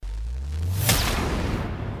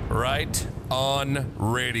Right on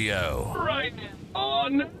Radio. Right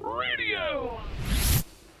on Radio.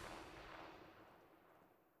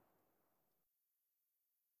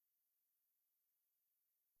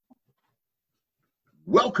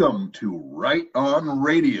 Welcome to Right on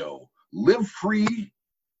Radio. Live free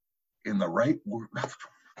in the right world.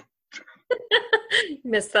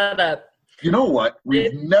 Messed that up. You know what?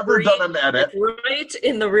 We've never done an edit. Right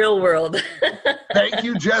in the real world. Thank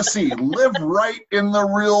you, Jesse. Live right in the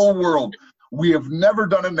real world. We have never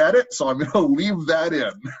done an edit, so I'm going to leave that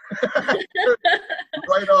in.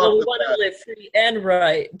 Right off. Well, we want to live free and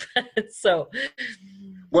right. So,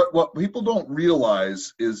 what people don't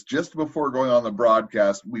realize is just before going on the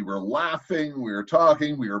broadcast, we were laughing, we were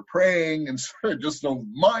talking, we were praying, and so just the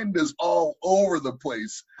mind is all over the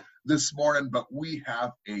place this morning. But we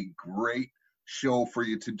have a great show for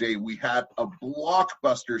you today. We had a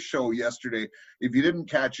blockbuster show yesterday. If you didn't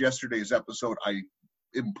catch yesterday's episode, I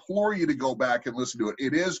implore you to go back and listen to it.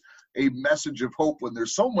 It is a message of hope when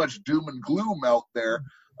there's so much doom and gloom out there.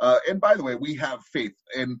 And by the way, we have faith,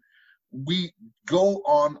 and we go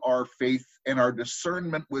on our faith and our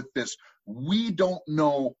discernment with this. We don't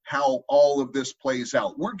know how all of this plays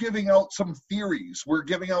out. We're giving out some theories. We're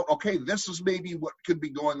giving out, okay, this is maybe what could be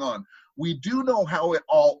going on. We do know how it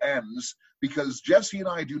all ends because Jesse and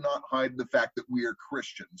I do not hide the fact that we are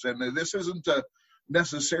Christians. And this isn't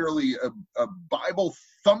necessarily a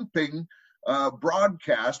Bible-thumping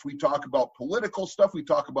broadcast. We talk about political stuff. We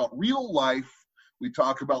talk about real life. We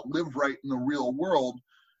talk about live right in the real world.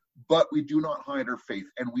 But we do not hide our faith,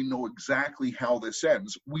 and we know exactly how this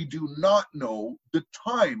ends. We do not know the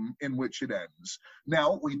time in which it ends.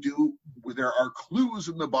 Now, there are clues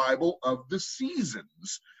in the Bible of the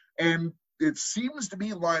seasons, and it seems to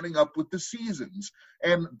be lining up with the seasons.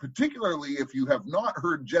 And particularly if you have not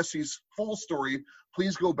heard Jesse's full story,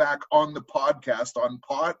 please go back on the podcast on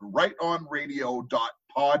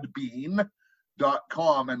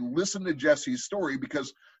rightonradio.podbean.com and listen to Jesse's story,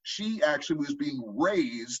 because she actually was being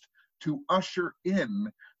raised to usher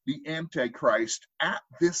in the Antichrist at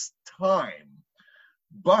this time.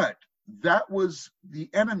 But that was the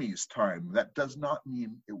enemy's time. That does not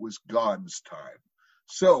mean it was God's time.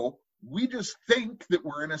 So we just think that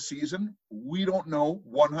we're in a season. We don't know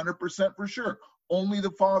 100% for sure. Only the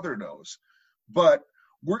Father knows. But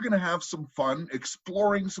we're going to have some fun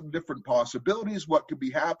exploring some different possibilities, what could be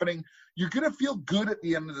happening. You're going to feel good at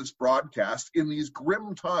the end of this broadcast in these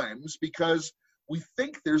grim times, because we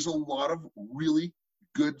think there's a lot of really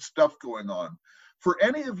good stuff going on. For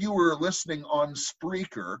any of you who are listening on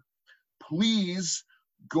Spreaker, please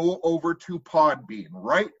go over to Podbean,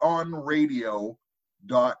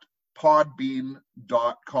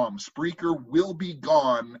 rightonradio.podbean.com. Spreaker will be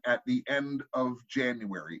gone at the end of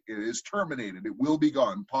January. It is terminated. It will be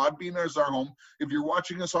gone. Podbean is our home. If you're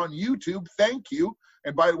watching us on YouTube, thank you.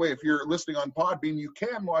 And by the way, if you're listening on Podbean, you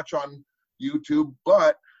can watch on YouTube,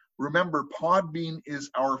 but remember, Podbean is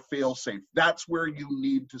our fail-safe. That's where you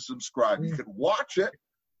need to subscribe. You can watch it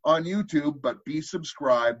on YouTube, but be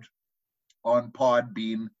subscribed on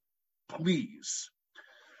Podbean, please.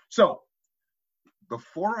 So,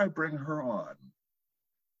 before I bring her on,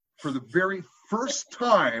 for the very first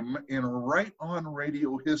time in Right on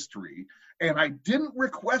Radio history, and I didn't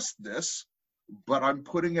request this, but I'm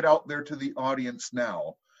putting it out there to the audience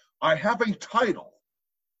now, I have a title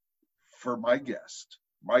for my guest,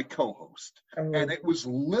 my co-host, and it was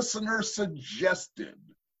listener suggested.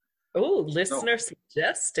 Oh, listener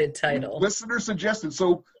suggested title. Listener suggested.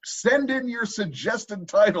 So send in your suggested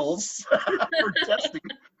titles for testing,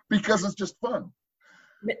 because it's just fun.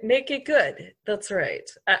 Make it good. That's right.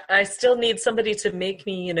 I still need somebody to make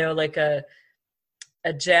me, like a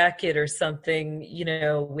jacket or something,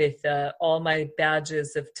 with all my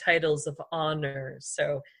badges of titles of honor.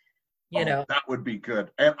 So, that would be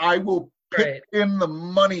good. And I will put in the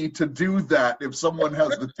money to do that if someone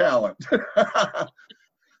has the talent.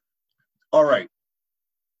 All right.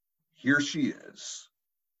 Here she is.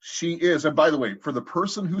 She is, and by the way, for the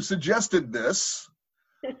person who suggested this,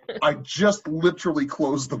 I just literally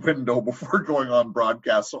closed the window before going on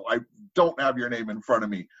broadcast, so I don't have your name in front of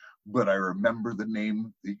me, but I remember the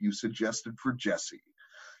name that you suggested for Jessie.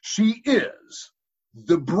 She is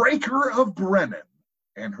the Breaker of Brennan,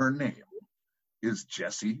 and her name is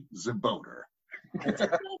Jessie Czebotar.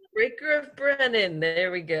 Breaker of Brennan.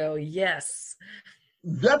 There we go. Yes.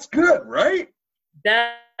 That's good, right?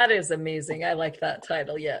 That is amazing. I like that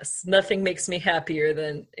title. Yes. Nothing makes me happier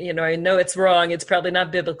than, I know it's wrong. It's probably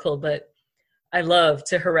not biblical, but I love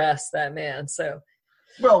to harass that man. So,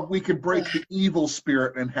 well, we could break the evil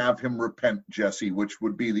spirit and have him repent, Jesse, which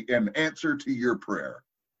would be an answer to your prayer.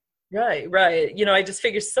 Right. You know, I just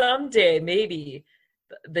figure someday maybe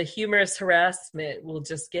the humorous harassment will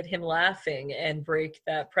just get him laughing and break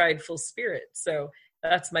that prideful spirit. So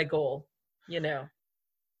that's my goal, you know.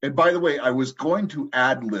 And by the way, I was going to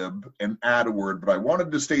ad lib and add a word, but I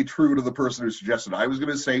wanted to stay true to the person who suggested. I was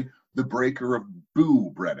going to say the breaker of boo,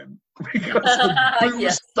 Brennan, because the boo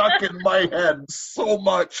Yes. stuck in my head so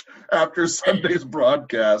much after Sunday's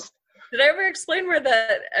broadcast. Did I ever explain where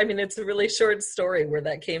that, I mean, it's a really short story where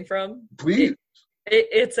that came from. Please.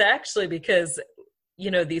 It's actually because, you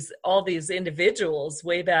know, all these individuals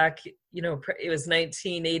way back, you know, it was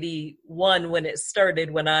 1981 when it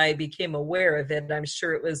started, when I became aware of it. I'm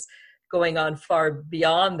sure it was going on far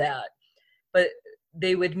beyond that, but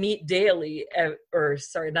they would meet daily, or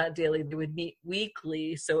sorry, not daily, they would meet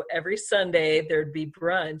weekly. So every Sunday there'd be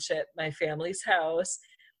brunch at my family's house,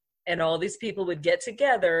 and all these people would get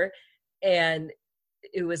together, and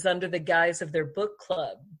it was under the guise of their book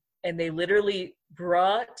club. And they literally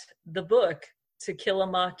brought the book To Kill a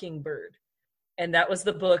Mockingbird. And that was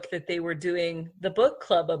the book that they were doing the book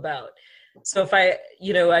club about. So if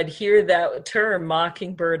I'd hear that term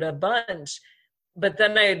Mockingbird a bunch, but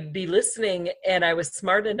then I'd be listening, and I was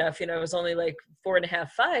smart enough, you know, I was only like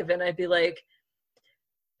 4.5, 5, and I'd be like,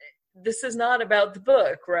 this is not about the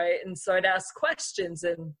book, right? And so I'd ask questions,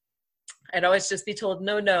 and I'd always just be told,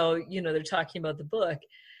 no, you know, they're talking about the book.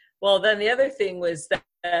 Well, then the other thing was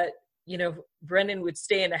that you know, Brennan would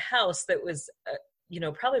stay in a house that was, you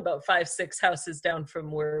know, probably about 5, 6 houses down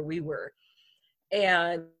from where we were.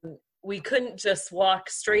 And we couldn't just walk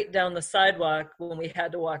straight down the sidewalk when we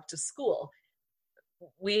had to walk to school.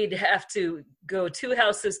 We'd have to go 2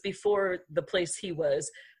 houses before the place he was,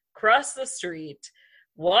 cross the street,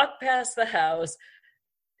 walk past the house,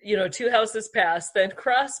 you know, 2 houses past, then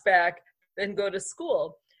cross back, then go to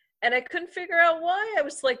school. And I couldn't figure out why. I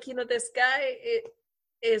was like, you know, this guy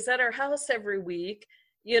is at our house every week,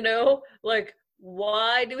 you know, like,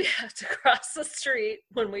 why do we have to cross the street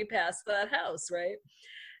when we pass that house, right?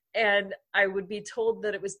 And I would be told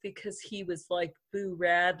that it was because he was like Boo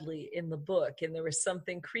Radley in the book, and there was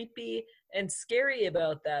something creepy and scary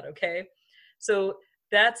about that, okay? So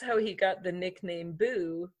that's how he got the nickname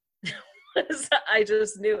Boo. I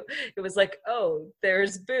just knew. It was like, oh,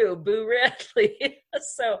 there's Boo Radley.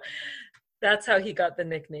 So that's how he got the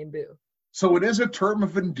nickname Boo. So it is a term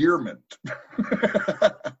of endearment.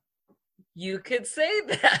 You could say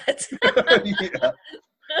that. Yeah.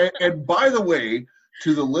 And by the way,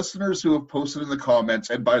 to the listeners who have posted in the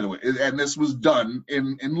comments, and by the way, and this was done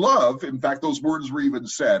in love. In fact, those words were even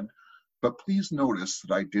said. But please notice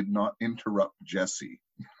that I did not interrupt Jesse.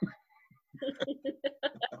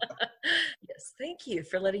 Yes, thank you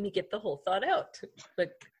for letting me get the whole thought out.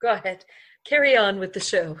 But go ahead, carry on with the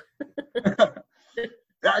show.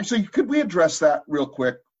 Actually, could we address that real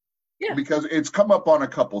quick? Yeah. Because it's come up on a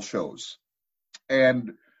couple shows.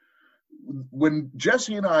 And when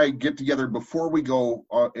Jesse and I get together before we go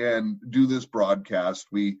and do this broadcast,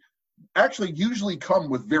 we actually usually come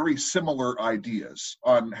with very similar ideas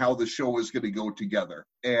on how the show is going to go together.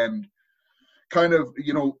 And kind of,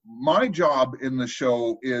 you know, my job in the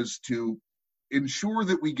show is to ensure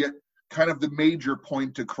that we get kind of the major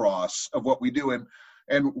point across of what we do.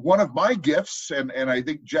 And one of my gifts, and I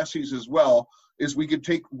think Jesse's as well, is we could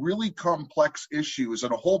take really complex issues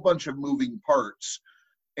and a whole bunch of moving parts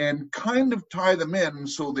and kind of tie them in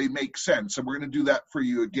so they make sense. And we're going to do that for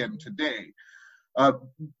you again today.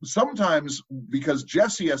 Sometimes, because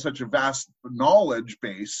Jesse has such a vast knowledge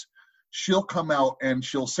base, she'll come out and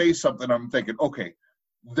she'll say something. I'm thinking, okay,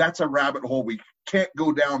 that's a rabbit hole we can't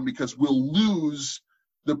go down because we'll lose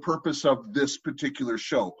the purpose of this particular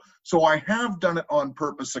show. So I have done it on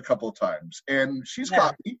purpose a couple of times, and she's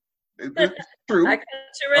caught me. It's true. I got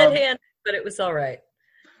your red hand, but it was all right.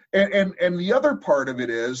 And the other part of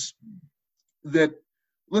it is that,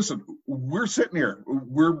 listen, we're sitting here,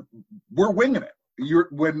 we're winging it.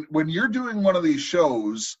 When you're doing one of these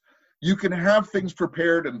shows, you can have things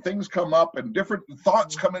prepared and things come up and different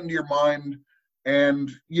thoughts come into your mind.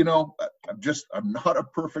 And, you know, I'm not a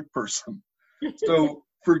perfect person. So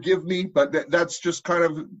forgive me, but that's just kind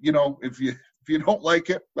of, you know, if you don't like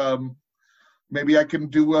it, maybe I can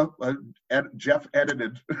do a Jeff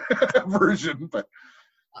edited version, but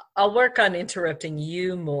I'll work on interrupting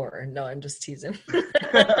you more. No, I'm just teasing.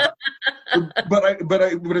 but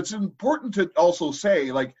it's important to also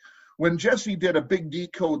say, like, when Jesse did a big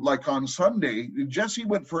decode, like on Sunday, Jesse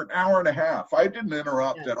went for an hour and a half. I didn't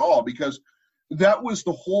interrupt at all, because that was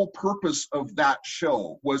the whole purpose of that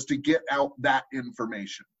show, was to get out that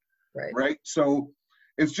information. Right. So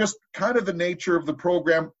it's just kind of the nature of the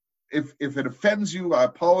program. If it offends you, I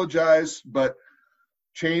apologize, but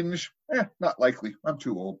Change? Not likely. I'm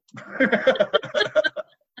too old.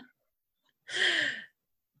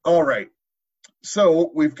 All right.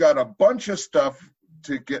 So we've got a bunch of stuff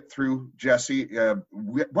to get through, Jesse.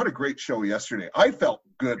 What a great show yesterday. I felt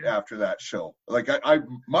good after that show. Like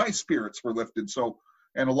my spirits were lifted. So,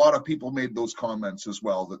 and a lot of people made those comments as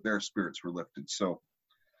well, that their spirits were lifted. So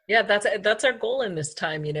Yeah, that's our goal in this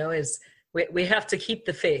time, is we have to keep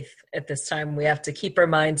the faith at this time. We have to keep our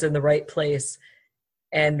minds in the right place.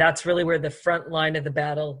 And that's really where the front line of the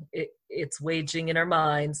battle, it's waging in our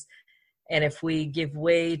minds. And if we give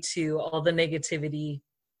way to all the negativity,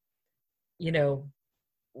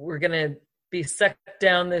 we're going to be sucked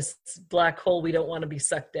down this black hole we don't want to be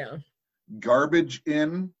sucked down. Garbage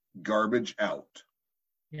in, garbage out.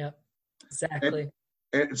 Yeah, exactly.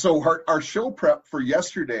 And so our show prep for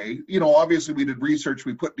yesterday, obviously we did research,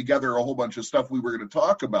 we put together a whole bunch of stuff we were going to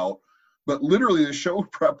talk about, but literally the show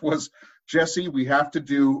prep was, Jesse, we have to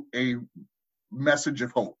do a message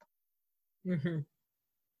of hope. Mm-hmm.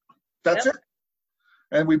 That's it.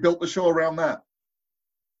 And we built the show around that.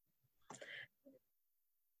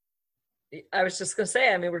 I was just going to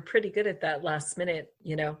say, we're pretty good at that last minute,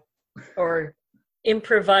 or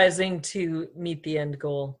improvising to meet the end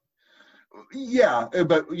goal. Yeah,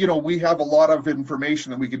 but, we have a lot of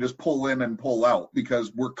information that we can just pull in and pull out because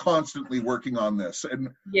we're constantly working on this. And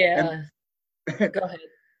yeah, go ahead.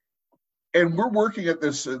 And we're working at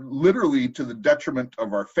this literally to the detriment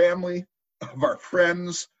of our family, of our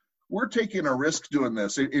friends. We're taking a risk doing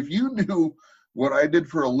this. If you knew what I did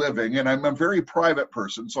for a living, and I'm a very private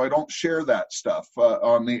person, so I don't share that stuff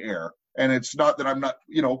on the air. And it's not that I'm not,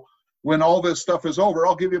 when all this stuff is over,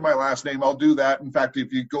 I'll give you my last name. I'll do that. In fact,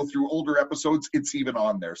 if you go through older episodes, it's even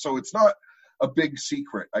on there. So it's not a big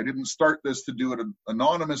secret. I didn't start this to do it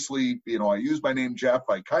anonymously. I use my name, Jeff.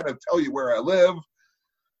 I kind of tell you where I live.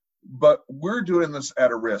 But we're doing this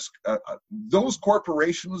at a risk. Those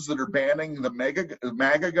corporations that are banning the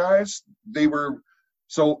MAGA guys,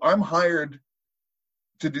 so I'm hired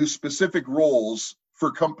to do specific roles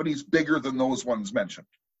for companies bigger than those ones mentioned.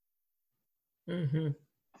 Mm-hmm.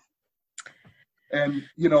 And,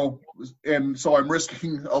 and so I'm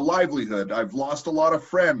risking a livelihood. I've lost a lot of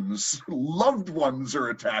friends. Loved ones are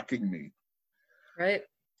attacking me. Right.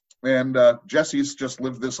 And Jessie's just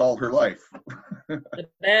lived this all her life. The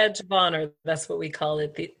badge of honor, that's what we call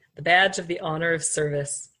it, the badge of the honor of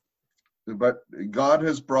service. But God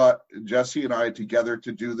has brought Jessie and I together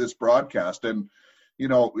to do this broadcast. And,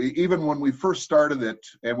 even when we first started it,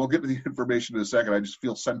 and we'll get to the information in a second, I just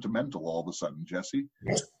feel sentimental all of a sudden, Jessie.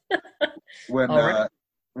 When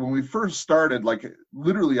we first started,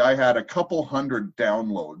 literally I had a couple hundred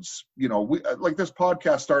downloads. This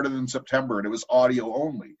podcast started in September and it was audio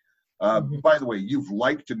only. By the way, you've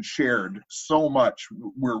liked and shared so much.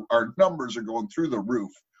 Our numbers are going through the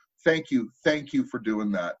roof. Thank you for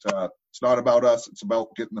doing that. It's not about us, it's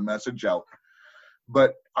about getting the message out.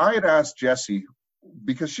 But I had asked Jessie,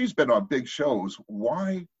 because she's been on big shows,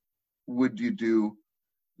 why would you do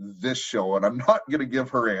this show? And I'm not going to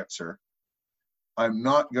give her answer. I'm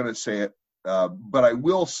not going to say it, but I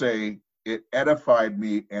will say it edified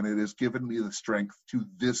me, and it has given me the strength to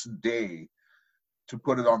this day to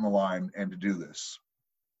put it on the line and to do this.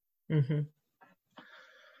 Mm-hmm.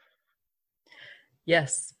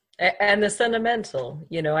 Yes. And the sentimental,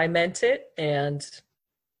 I meant it, and,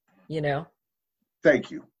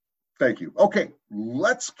 Thank you. Okay,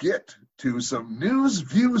 let's get to some news,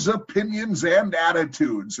 views, opinions, and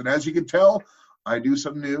attitudes. And as you can tell, I do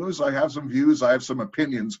some news, I have some views, I have some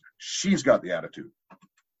opinions. She's got the attitude.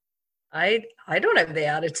 I don't have the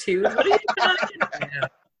attitude. What are you talking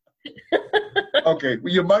about? Okay,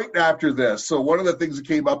 well, you might after this. So one of the things that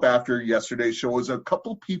came up after yesterday's show is a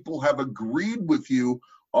couple people have agreed with you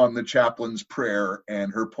on the chaplain's prayer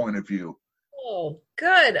and her point of view. Oh,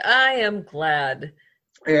 good. I am glad.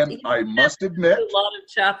 And I must admit, a lot of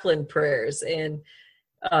chaplain prayers. And,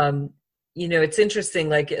 it's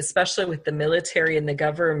interesting, especially with the military and the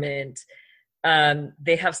government,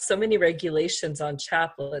 they have so many regulations on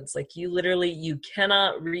chaplains. You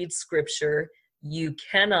cannot read scripture. You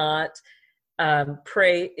cannot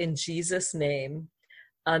pray in Jesus' name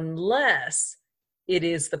unless it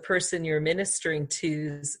is the person you're ministering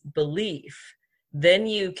to's belief. Then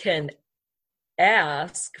you can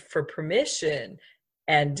ask for permission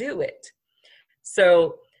and do it.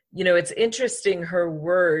 So, it's interesting, her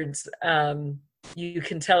words, you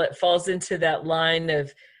can tell it falls into that line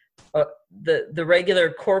of the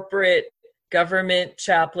regular corporate government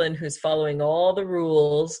chaplain who's following all the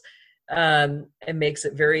rules, and makes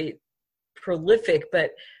it very prolific.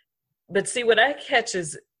 But see, what I catch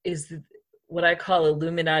is what I call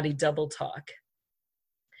Illuminati double talk.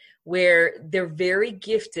 where they're very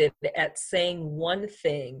gifted at saying one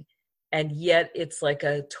thing, and yet it's like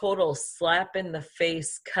a total slap in the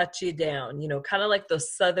face, cut you down, kind of like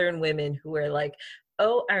those Southern women who are like,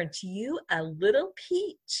 oh, aren't you a little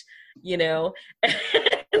peach? And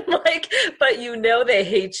like, but they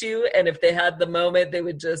hate you, and if they had the moment, they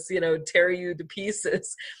would just, tear you to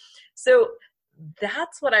pieces. So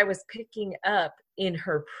that's what I was picking up in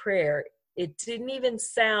her prayer. It didn't even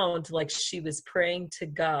sound like she was praying to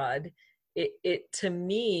God. It to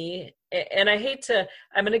me, and I'm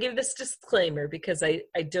going to give this disclaimer because I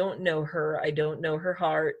don't know her. I don't know her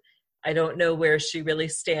heart. I don't know where she really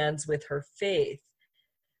stands with her faith.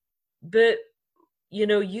 But,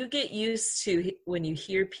 you get used to when you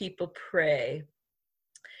hear people pray,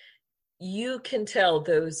 you can tell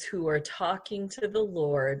those who are talking to the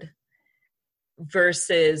Lord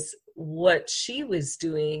versus what she was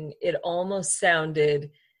doing. It almost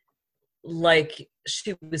sounded like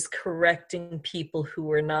she was correcting people who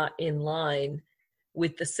were not in line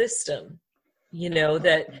with the system,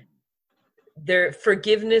 that their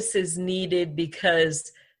forgiveness is needed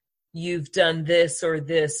because you've done this or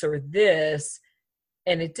this or this.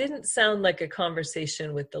 And it didn't sound like a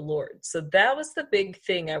conversation with the Lord. So that was the big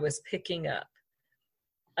thing I was picking up.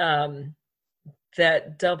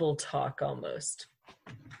 That double talk almost.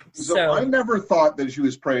 So I never thought that she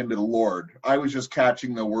was praying to the Lord. I was just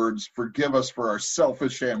catching the words, forgive us for our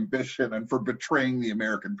selfish ambition and for betraying the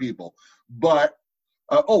American people. But,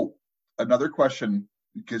 another question,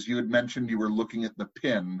 because you had mentioned you were looking at the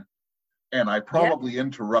pin, and I probably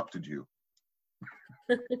interrupted you.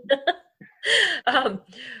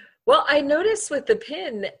 Well, I noticed with the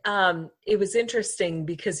pin, it was interesting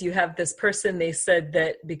because you have this person, they said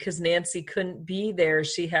that because Nancy couldn't be there,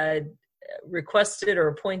 she had requested or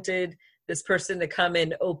appointed this person to come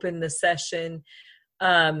and open the session.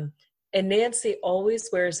 And Nancy always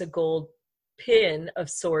wears a gold pin of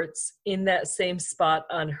sorts in that same spot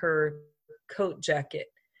on her coat jacket.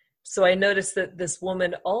 So I noticed that this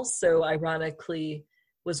woman also, ironically,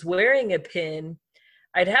 was wearing a pin.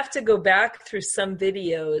 I'd have to go back through some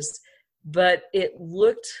videos, but it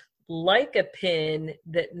looked like a pin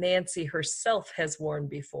that Nancy herself has worn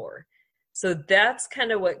before. So that's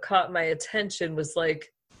kind of what caught my attention, was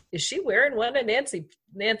like, is she wearing one of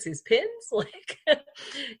Nancy's pins? Like,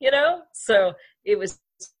 so it was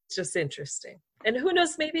just interesting. And who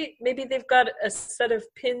knows, maybe they've got a set of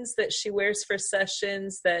pins that she wears for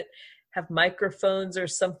sessions that have microphones or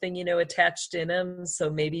something, attached in them. So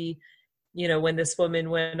maybe, when this woman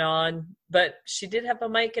went on, but she did have a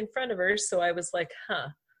mic in front of her. So I was like,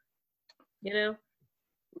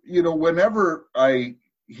 whenever I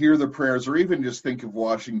hear the prayers, or even just think of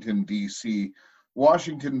Washington, D.C.,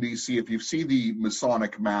 if you see the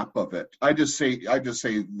Masonic map of it, I just say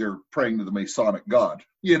they're praying to the Masonic God.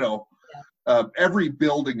 Every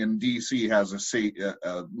building in D.C. has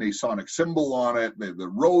a Masonic symbol on it. The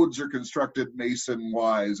roads are constructed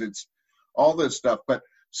Mason-wise. It's all this stuff. But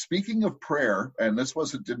speaking of prayer, and this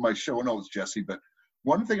wasn't in my show notes, Jesse, but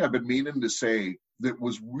one thing I've been meaning to say that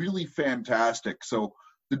was really fantastic. So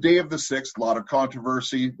the day of the 6th, a lot of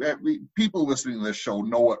controversy. People listening to this show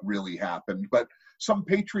know what really happened, but some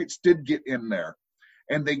patriots did get in there,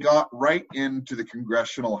 and they got right into the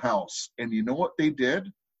Congressional House. And you know what they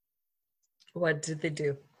did? What did they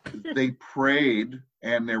do? They prayed,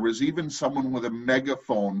 and there was even someone with a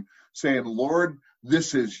megaphone saying, Lord,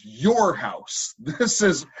 this is your house.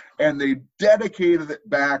 And they dedicated it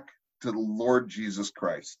back to the Lord Jesus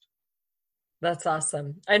Christ. That's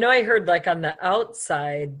awesome. I know I heard like on the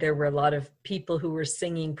outside, there were a lot of people who were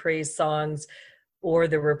singing praise songs, or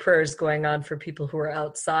there were prayers going on for people who were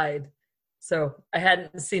outside. So I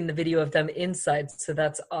hadn't seen the video of them inside. So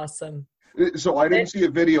that's awesome. So I didn't see a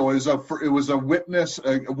video. It was a witness.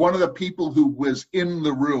 One of the people who was in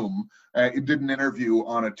the room did an interview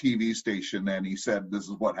on a TV station, and he said, this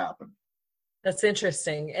is what happened. That's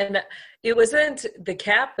interesting. And it wasn't the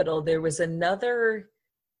Capitol. There was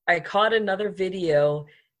I caught another video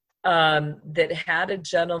that had a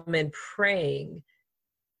gentleman praying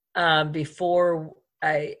before,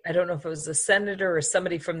 I don't know if it was a senator or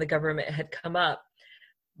somebody from the government had come up.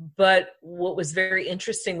 But what was very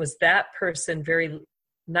interesting was that person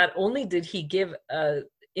not only did he give an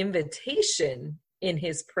invitation in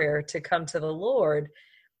his prayer to come to the Lord,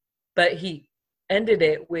 but he ended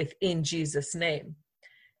it with, in Jesus' name.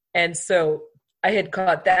 And so I had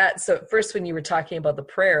caught that. So at first when you were talking about the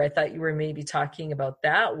prayer, I thought you were maybe talking about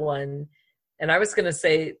that one. And I was going to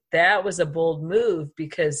say that was a bold move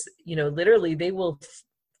because, literally they will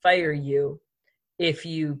fire you if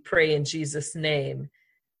you pray in Jesus' name.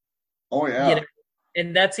 Oh, yeah.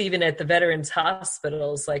 And that's even at the veterans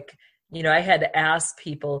hospitals. Like, I had to ask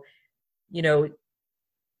people, you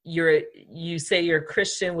say you're a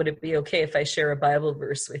Christian. Would it be okay if I share a Bible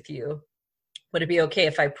verse with you? Would it be okay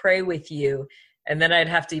if I pray with you? And then I'd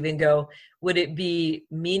have to even go, would it be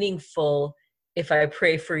meaningful if I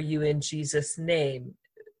pray for you in Jesus' name?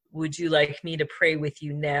 Would you like me to pray with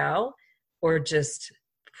you now, or just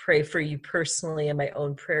pray for you personally in my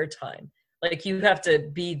own prayer time? Like, you have to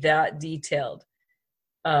be that detailed.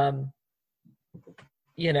 So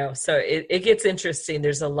it gets interesting.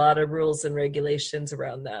 There's a lot of rules and regulations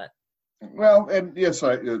around that. Well, and yes,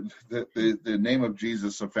 the name of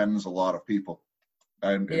Jesus offends a lot of people.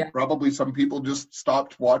 And probably some people just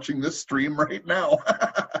stopped watching this stream right now.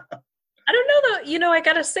 I don't know though, I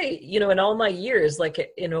gotta say, in all my years,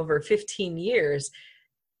 like in over 15 years,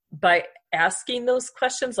 by asking those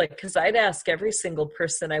questions, like, because I'd ask every single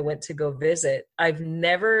person I went to go visit, I've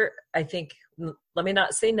never, let me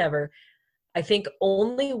not say never, I think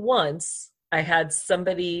only once I had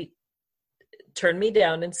somebody turn me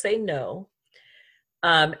down and say no.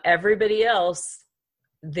 Everybody else,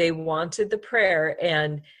 they wanted the prayer,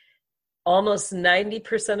 and almost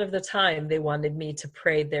 90% of the time they wanted me to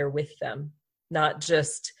pray there with them, not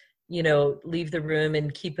just, leave the room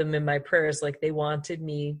and keep them in my prayers. Like, they wanted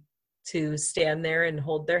me to stand there and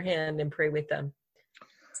hold their hand and pray with them.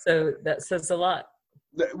 So that says a lot.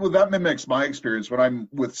 Well, that mimics my experience when I'm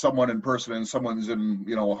with someone in person and someone's in,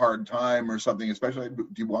 a hard time or something, especially, do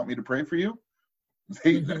you want me to pray for you?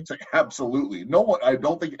 They say, absolutely. No one, I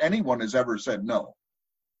don't think anyone has ever said no.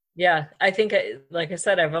 Yeah, I think, like I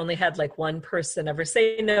said, I've only had like one person ever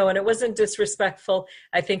say no, and it wasn't disrespectful.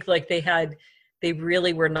 I think like they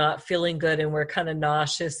really were not feeling good and were kind of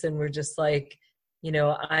nauseous and were just like,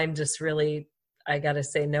 I'm just really, I got to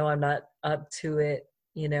say no, I'm not up to it,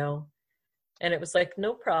 and it was like,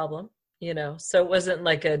 no problem, so it wasn't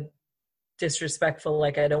like a disrespectful,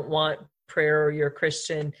 like, I don't want prayer or you're a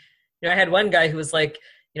Christian. I had one guy who was like,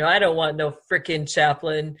 I don't want no freaking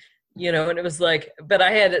chaplain. And it was like, but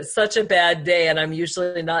I had such a bad day, and I'm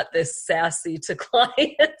usually not this sassy to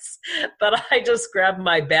clients, but I just grabbed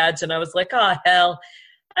my badge and I was like, oh, hell,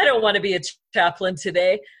 I don't want to be a chaplain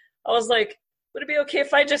today. I was like, would it be okay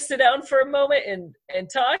if I just sit down for a moment and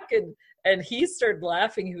talk? And he started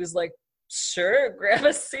laughing. He was like, sure, grab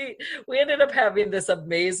a seat. We ended up having this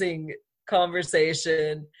amazing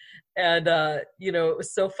conversation, and, it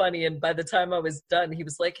was so funny. And by the time I was done, he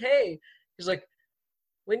was like, hey, he's like,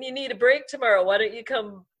 when you need a break tomorrow, why don't you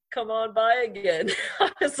come on by again?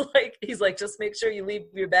 I was like, he's like, just make sure you leave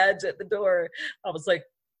your badge at the door. I was like,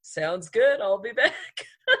 sounds good. I'll be back.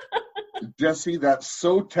 Jesse, that's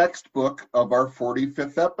so textbook of our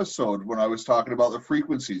 45th episode when I was talking about the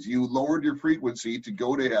frequencies. You lowered your frequency to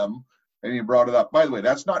go to him, and you brought it up. By the way,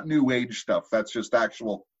 that's not new age stuff. That's just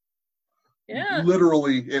actual. Yeah.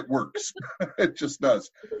 Literally, it works. It just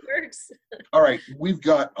does. It works. All right. We've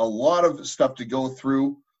got a lot of stuff to go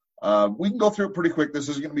through. We can go through it pretty quick. This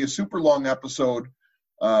is going to be a super long episode.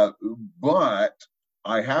 But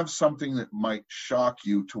I have something that might shock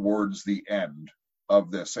you towards the end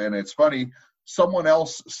of this. And it's funny. Someone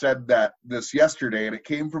else said this yesterday, and it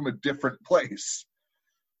came from a different place.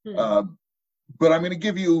 But I'm going to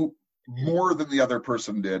give you more than the other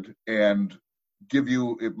person did, and give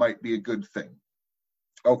you, it might be a good thing.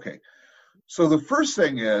 Okay. So the first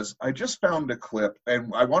thing is, I just found a clip,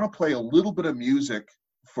 and I want to play a little bit of music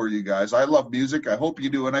for you guys. I love music. I hope you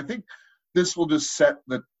do. And I think this will just set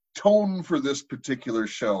the tone for this particular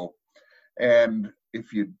show. And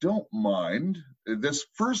if you don't mind, this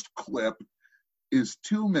first clip is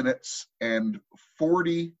 2 minutes and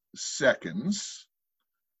 40 seconds.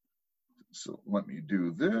 So let me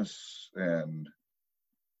do this, and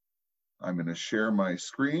I'm going to share my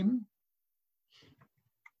screen.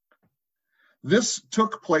 This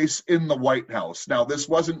took place in the White House. Now, this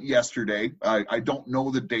wasn't yesterday. I don't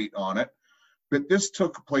know the date on it, but this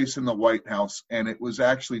took place in the White House, and it was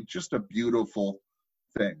actually just a beautiful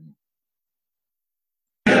thing.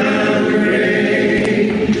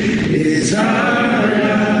 Is our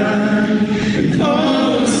God,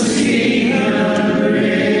 oh, sing our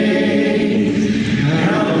praise,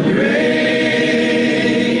 how great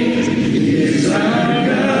is our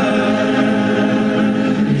God.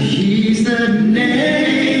 He's the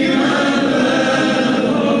name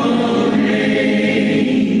above all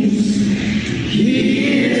names.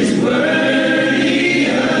 He is worthy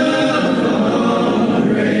of all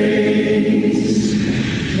praise.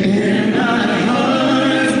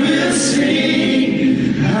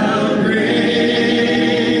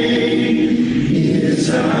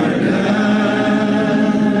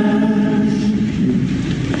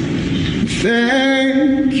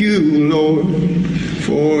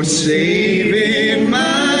 for saving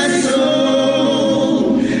my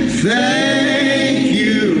soul. Thank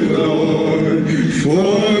you, Lord,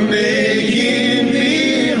 for making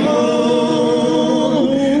me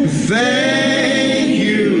whole. Thank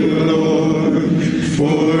you, Lord,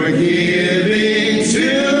 for giving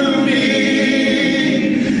to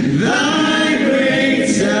me thy great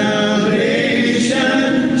salvation,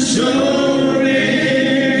 so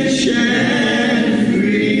rich and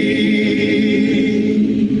free.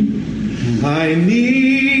 I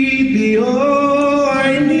need thee, oh,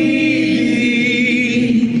 I need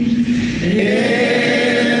thee.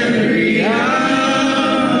 Every hour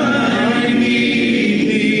I need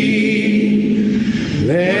thee.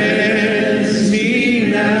 Bless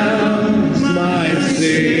me now, my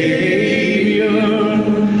Savior.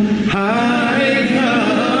 I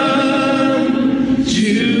come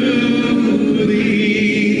to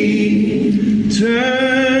thee.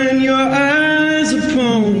 Turn your eyes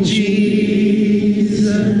upon Jesus.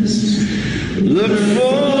 Look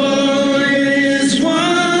for his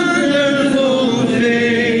wonderful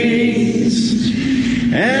face,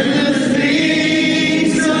 and the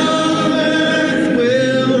things of earth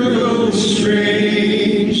will grow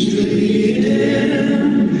strangely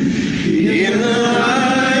dim in the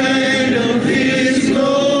light of his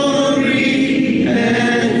glory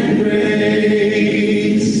and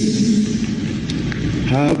grace.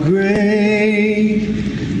 How great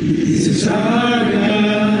is our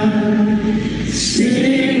God!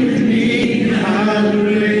 Sing with me, how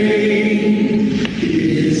great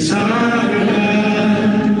is our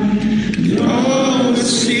God! Oh,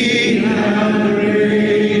 sing how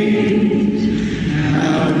great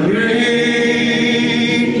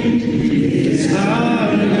is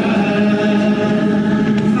our God!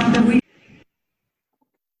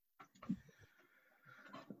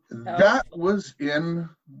 That was in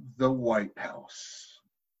the White House.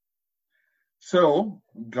 So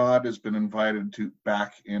God has been invited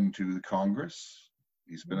back into the Congress.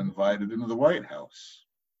 He's been invited into the White House.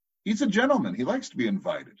 He's a gentleman. He likes to be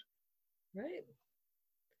invited. Right.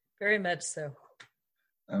 Very much so.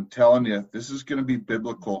 I'm telling you, this is going to be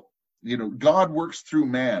biblical. You know, God works through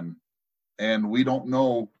man, and we don't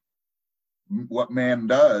know what man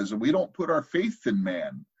does, and we don't put our faith in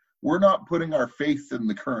man. We're not putting our faith in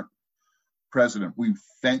the current president. We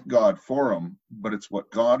thank God for him, but it's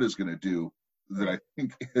what God is going to do that I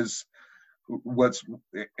think is what's,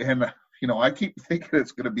 and you know, I keep thinking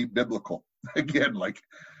it's going to be biblical again. Like,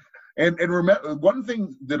 and remember, one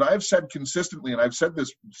thing that I've said consistently, and I've said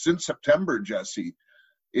this since September, Jesse,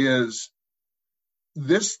 is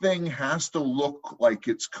this thing has to look like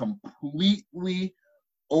it's completely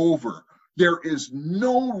over. There is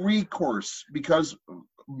no recourse, because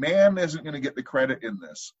man isn't going to get the credit in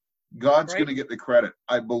this. God's going to get the credit.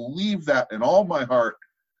 I believe that in all my heart,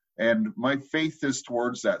 and my faith is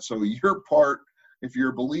towards that. So your part, if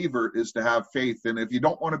you're a believer, is to have faith. And if you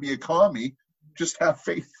don't want to be a commie, just have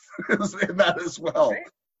faith in that as well. Right.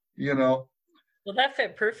 You know? Well, that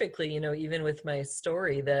fit perfectly, you know, even with my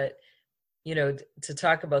story, that, you know, to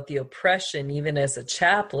talk about the oppression, even as a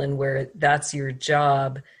chaplain, where that's your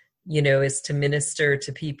job, you know, is to minister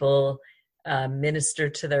to people, minister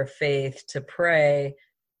to their faith, to pray,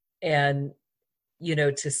 and, you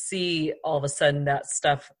know, to see all of a sudden that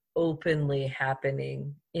stuff openly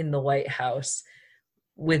happening in the White House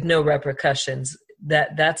with no repercussions,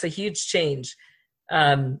 that's a huge change.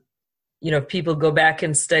 You know, if people go back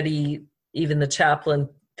and study even the chaplain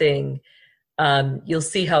thing, you'll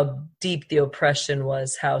see how deep the oppression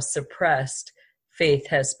was, how suppressed faith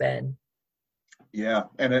has been. Yeah,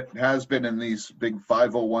 and it has been in these big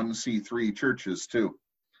 501c3 churches too.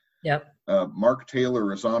 Yep. Mark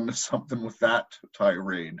Taylor is on to something with that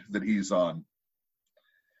tirade that he's on.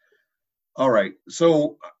 All right,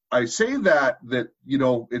 so I say that, you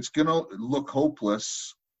know, it's going to look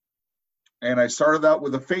hopeless. And I started out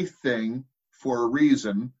with a faith thing for a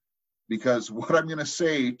reason, because what I'm going to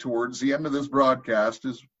say towards the end of this broadcast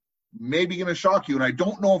is maybe going to shock you, and I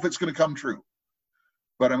don't know if it's going to come true.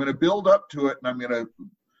 But I'm going to build up to it, and I'm going to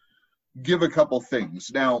give a couple things.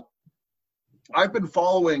 Now, I've been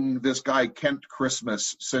following this guy, Kent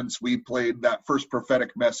Christmas, since we played that first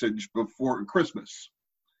prophetic message before Christmas.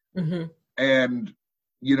 Mm-hmm. And,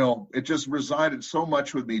 you know, it just resided so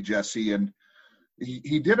much with me, Jesse. And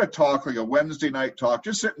he did a talk, like a Wednesday night talk,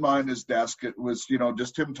 just sitting behind his desk. It was, you know,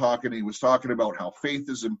 just him talking. He was talking about how faith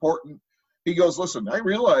is important. He goes, listen, I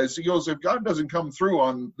realize, he goes, if God doesn't come through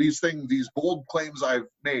on these things, these bold claims I've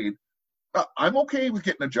made, I'm okay with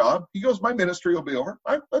getting a job. He goes, my ministry will be over.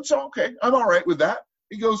 That's okay. I'm all right with that.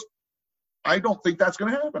 He goes, I don't think that's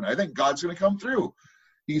going to happen. I think God's going to come through.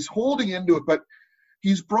 He's holding into it, but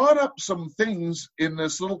he's brought up some things in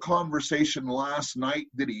this little conversation last night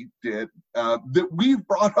that he did that we've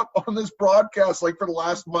brought up on this broadcast like for the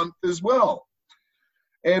last month as well.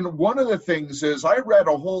 And one of the things is I read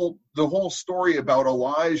the whole story about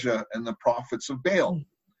Elijah and the prophets of Baal.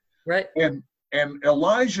 Right. And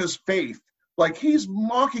Elijah's faith, like he's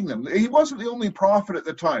mocking them. He wasn't the only prophet at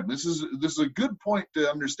the time. This is a good point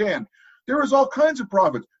to understand. There was all kinds of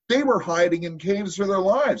prophets. They were hiding in caves for their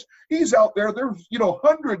lives. He's out there. There's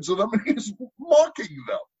hundreds of them, and he's mocking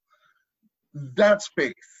them. That's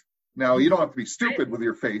faith. Now, you don't have to be stupid with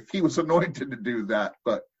your faith. He was anointed to do that,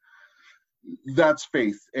 but that's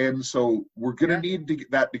faith. And so we're going to need to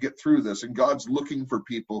get through this, and God's looking for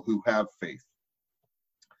people who have faith.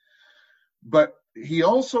 But he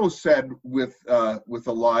also said with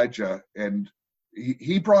Elijah, and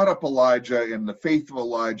he brought up Elijah and the faith of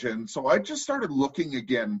Elijah. And so I just started looking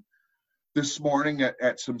again this morning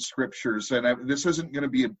at some scriptures. And this isn't going to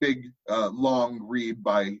be a big, long read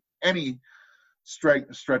by any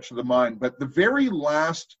stretch of the mind. But the very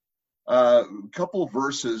last couple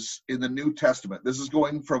verses in the New Testament, this is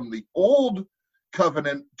going from the Old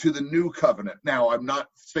Covenant to the New Covenant. Now, I'm not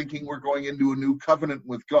thinking we're going into a new covenant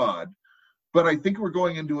with God, but I think we're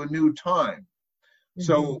going into a new time. Mm-hmm.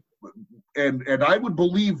 So, and I would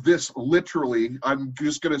believe this literally. I'm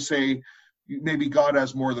just going to say maybe God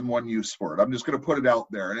has more than one use for it. I'm just going to put it out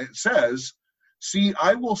there. And it says, "See,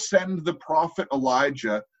 I will send the prophet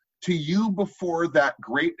Elijah to you before that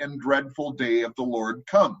great and dreadful day of the Lord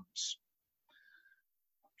comes."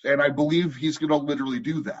 And I believe he's going to literally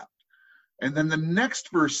do that. And then the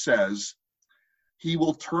next verse says, "He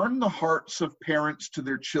will turn the hearts of parents to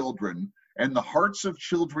their children and the hearts of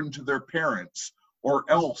children to their parents, or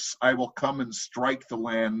else I will come and strike the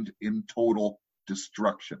land in total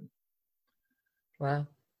destruction." Wow.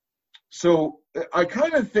 So I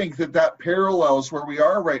kind of think that parallels where we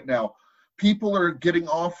are right now. People are getting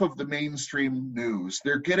off of the mainstream news.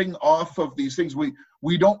 They're getting off of these things.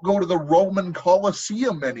 We don't go to the Roman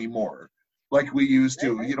Colosseum anymore like we used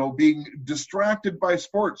to, being distracted by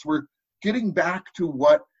sports. We're getting back to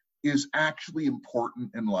what is actually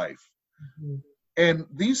important in life. Mm-hmm. And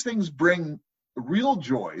these things bring real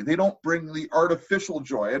joy. They don't bring the artificial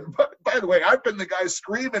joy. And by the way, I've been the guy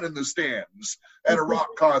screaming in the stands at a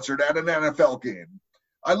rock concert, at an NFL game.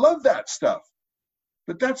 I love that stuff.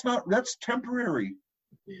 But that's temporary.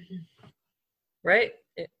 Right.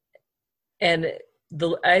 And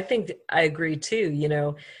I think I agree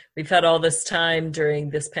too. We've had all this time during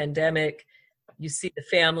this pandemic. You see the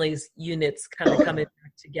families, units kind of coming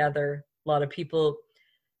back together. A lot of people,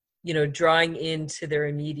 drawing into their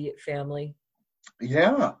immediate family.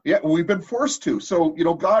 Yeah. We've been forced to. So,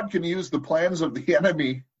 God can use the plans of the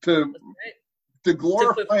enemy to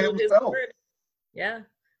glorify himself. Yeah.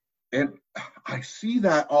 And I see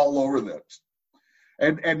that all over this.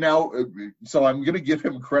 And now, so I'm going to give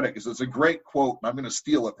him credit because it's a great quote, and I'm going to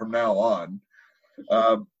steal it from now on.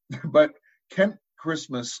 But Kent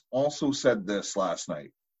Christmas also said this last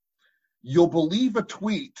night: "You'll believe a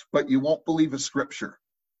tweet, but you won't believe a scripture."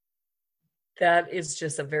 That is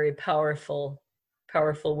just a very powerful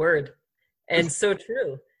word. And so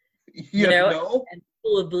true. And people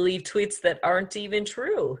will believe tweets that aren't even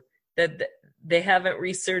true, that they haven't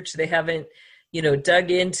researched, they haven't,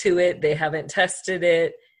 dug into it, they haven't tested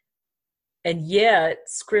it. And yet,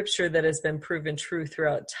 scripture that has been proven true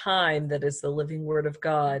throughout time, that is the living word of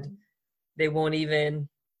God, they won't even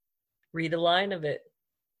read a line of it.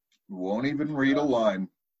 Won't even read a line.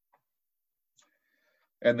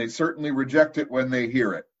 And they certainly reject it when they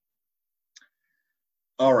hear it.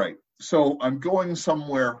 All right, so I'm going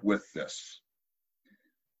somewhere with this.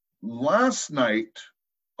 Last night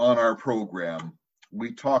on our program,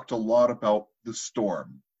 we talked a lot about the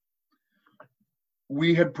storm.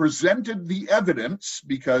 We had presented the evidence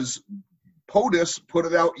because POTUS put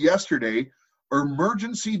it out yesterday,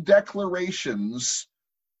 emergency declarations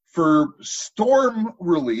for storm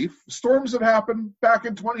relief, storms that happened back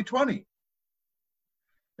in 2020.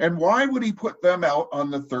 And why would he put them out on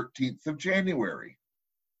the 13th of January?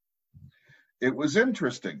 It was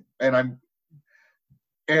interesting. And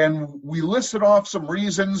we listed off some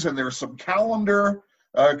reasons, and there's some calendar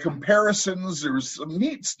comparisons. There's some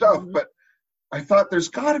neat stuff, but I thought there's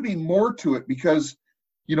got to be more to it because,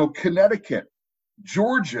 Connecticut,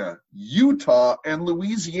 Georgia, Utah, and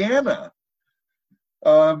Louisiana,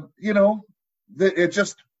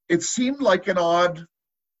 it seemed like an odd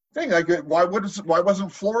thing. Like, why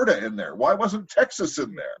wasn't Florida in there? Why wasn't Texas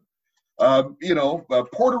in there?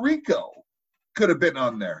 Puerto Rico could have been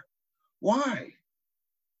on there. Why?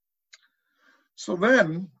 So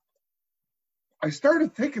then I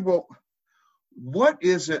started thinking, well, what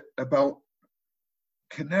is it about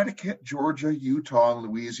Connecticut, Georgia, Utah, and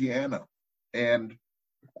Louisiana? And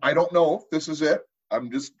I don't know if this is it.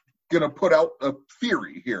 I'm just going to put out a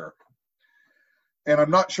theory here. And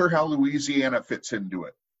I'm not sure how Louisiana fits into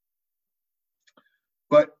it.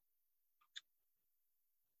 But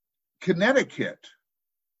Connecticut,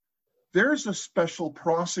 there's a special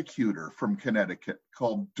prosecutor from Connecticut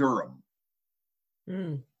called Durham.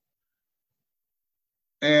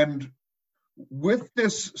 And with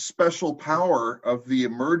this special power of the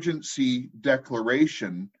emergency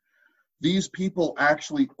declaration, these people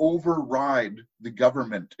actually override the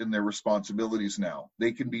government in their responsibilities now.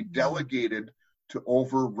 They can be delegated to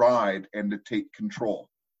override and to take control.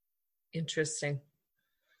 Interesting.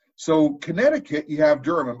 So Connecticut, you have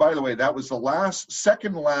Durham. And by the way, that was the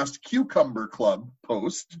second last Cucumber Club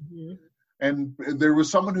post. Mm-hmm. And there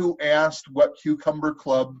was someone who asked what Cucumber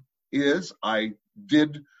Club is. I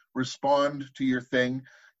did respond to your thing.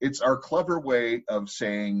 It's our clever way of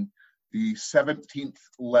saying the 17th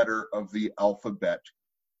letter of the alphabet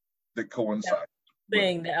that coincides.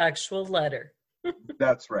 Saying the actual letter.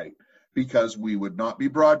 That's right. Because we would not be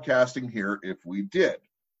broadcasting here if we did.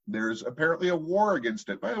 There's apparently a war against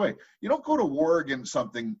it. By the way, you don't go to war against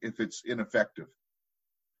something if it's ineffective.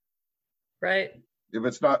 Right. If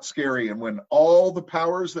it's not scary. And when all the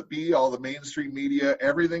powers that be, all the mainstream media,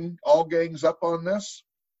 everything all gangs up on this,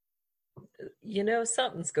 you know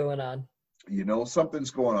something's going on.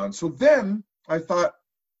 Something's going on. So then I thought,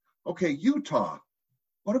 okay, Utah.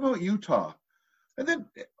 What about Utah? And then,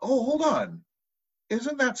 hold on.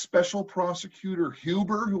 Isn't that special prosecutor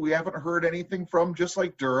Huber, who we haven't heard anything from, just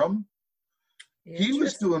like Durham? He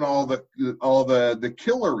was doing all the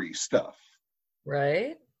killery stuff.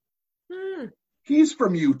 Right. He's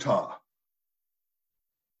from Utah.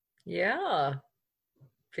 Yeah.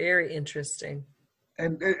 Very interesting.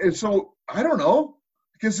 And so, I don't know,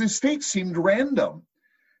 because the state seemed random.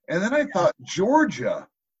 And then I thought, Georgia,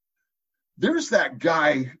 there's that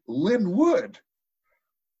guy, Lynn Wood,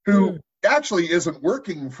 who actually isn't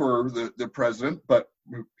working for the president, but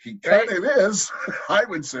he kind of is, I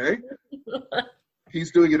would say.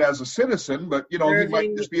 He's doing it as a citizen, but, he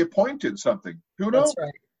might just be appointed something. Who knows? That's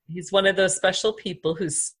right. He's one of those special people who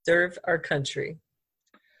serve our country.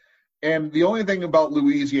 And the only thing about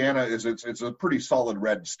Louisiana is it's a pretty solid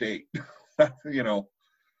red state.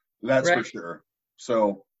 That's for sure.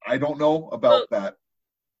 So I don't know about that.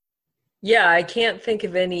 Yeah, I can't think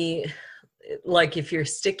of any, like if you're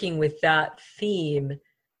sticking with that theme,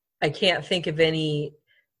 I can't think of any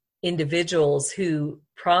individuals who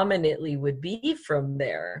prominently would be from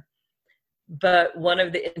there. But one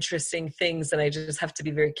of the interesting things, and I just have to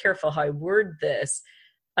be very careful how I word this,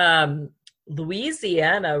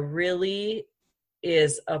 Louisiana really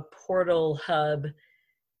is a portal hub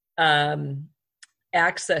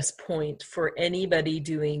access point for anybody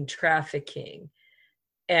doing trafficking.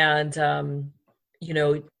 And,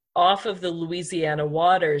 off of the Louisiana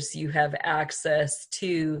waters, you have access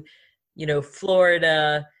to,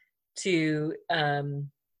 Florida, to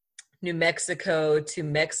New Mexico, to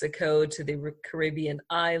the Caribbean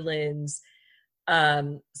islands.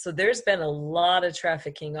 So there's been a lot of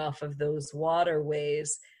trafficking off of those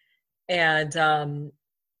waterways. And,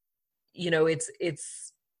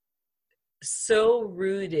 it's so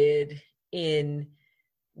rooted in,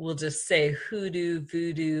 we'll just say, hoodoo,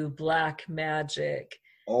 voodoo, black magic.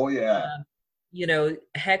 Oh, yeah.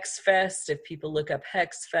 Hex Fest, if people look up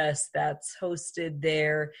Hex Fest, that's hosted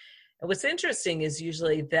there. And what's interesting is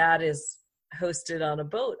usually that is hosted on a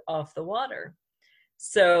boat off the water.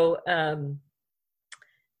 So,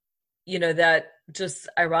 that just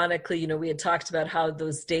ironically, we had talked about how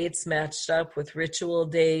those dates matched up with ritual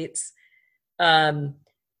dates.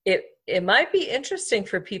 It might be interesting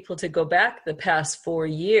for people to go back the past 4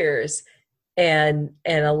 years and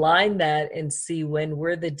align that and see when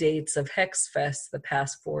were the dates of Hex Fest the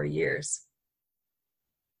past 4 years.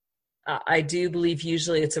 I do believe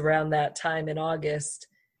usually it's around that time in August,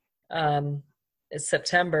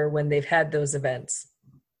 September, when they've had those events.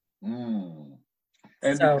 And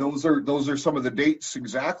those are some of the dates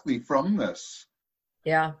exactly from this.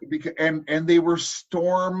 Yeah. And they were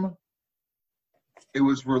storm. It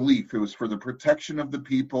was relief. It was for the protection of the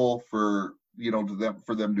people, for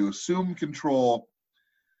them to assume control.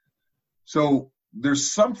 So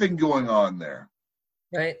there's something going on there.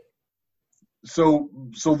 Right. So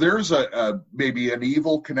there's a maybe an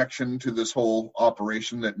evil connection to this whole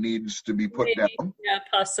operation that needs to be put down. Yeah,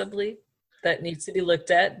 possibly. That needs to be looked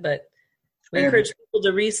at, but we encourage people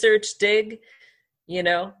to research, dig.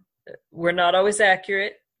 We're not always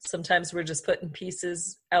accurate. Sometimes we're just putting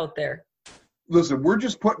pieces out there. listen, we're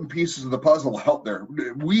just putting pieces of the puzzle out there.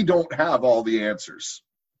 We don't have all the answers.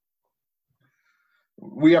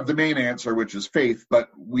 We have the main answer, which is faith, but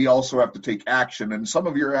we also have to take action. And some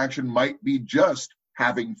of your action might be just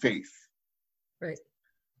having faith. Right.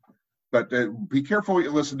 But be careful what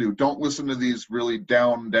you listen to. Don't listen to these really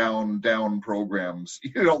down programs.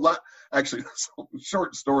 Actually,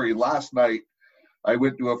 short story. Last night, I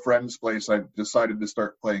went to a friend's place. I decided to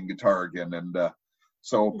start playing guitar again. And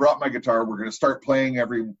so brought my guitar. We're going to start playing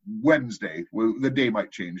every Wednesday. The day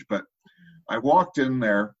might change, but I walked in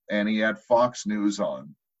there and he had Fox News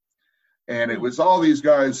on. And it was all these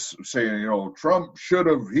guys saying, Trump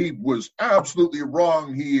he was absolutely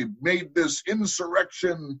wrong. He made this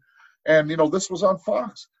insurrection. And, this was on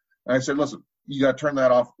Fox. And I said, listen, you got to turn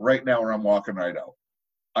that off right now or I'm walking right out.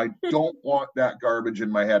 I don't want that garbage in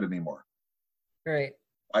my head anymore. Right.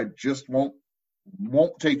 I just won't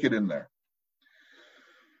take it in there.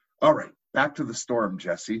 All right. Back to the storm,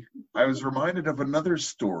 Jesse. I was reminded of another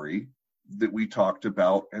story that we talked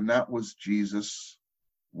about, and that was Jesus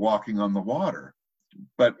walking on the water.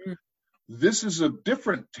 But this is a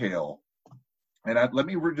different tale. And let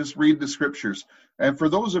me just read the scriptures. And for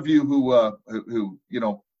those of you who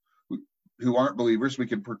aren't believers, we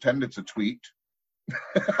can pretend it's a tweet.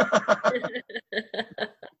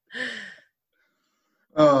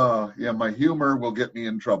 Yeah, my humor will get me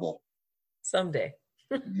in trouble. Someday.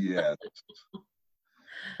 Yes.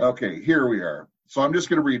 Okay, here we are. So I'm just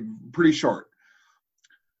going to read pretty short.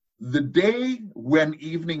 The day when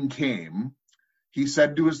evening came, he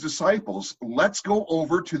said to his disciples, let's go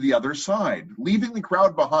over to the other side. Leaving the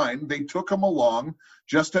crowd behind, they took him along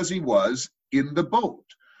just as he was in the boat.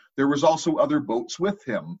 There was also other boats with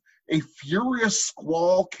him. A furious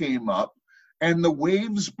squall came up, and the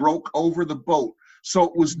waves broke over the boat, so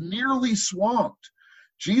it was nearly swamped.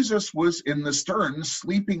 Jesus was in the stern,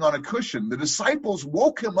 sleeping on a cushion. The disciples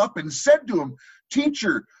woke him up and said to him,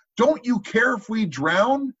 Teacher, don't you care if we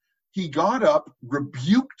drown? He got up,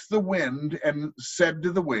 rebuked the wind, and said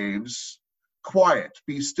to the waves, Quiet,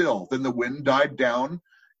 be still. Then the wind died down,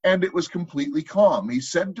 and it was completely calm. He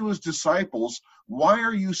said to his disciples, Why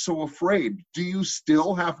are you so afraid? Do you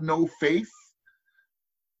still have no faith?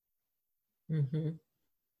 Mm-hmm.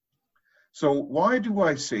 So why do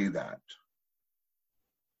I say that?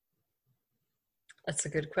 That's a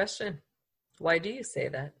good question. Why do you say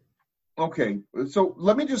that? Okay, so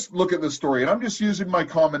let me just look at the story, and I'm just using my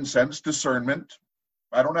common sense discernment.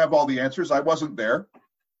 I don't have all the answers. I wasn't there.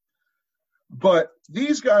 But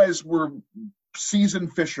these guys were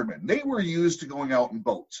seasoned fishermen. They were used to going out in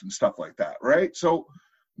boats and stuff like that, right? So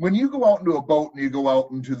when you go out into a boat and you go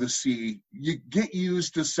out into the sea, you get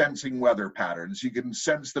used to sensing weather patterns. You can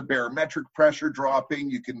sense the barometric pressure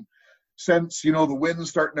dropping. You can sense, the wind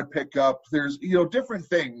starting to pick up. There's, different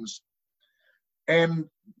things. And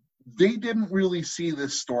they didn't really see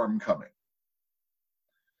this storm coming.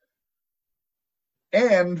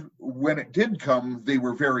 And when it did come, they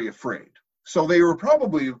were very afraid. So they were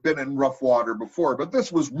probably have been in rough water before, but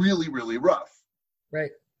this was really, really rough.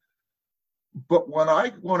 Right. But when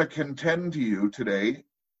I want to contend to you today,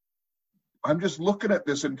 I'm just looking at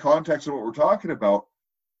this in context of what we're talking about.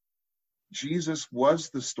 Jesus was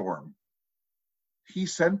the storm. He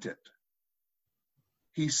sent it.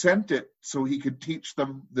 He sent it so he could teach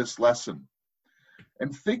them this lesson.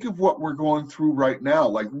 And think of what we're going through right now.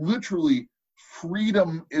 Like literally,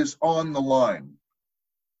 freedom is on the line.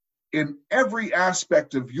 In every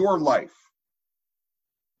aspect of your life,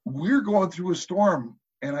 we're going through a storm,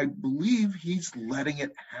 and I believe he's letting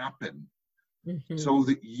it happen so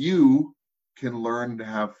that you can learn to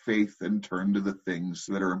have faith and turn to the things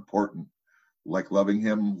that are important, like loving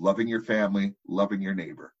him, loving your family, loving your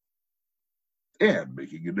neighbor, and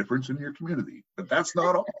making a difference in your community. But that's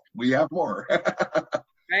not all. We have more.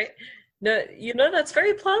 Right? No, that's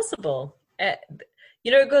very plausible.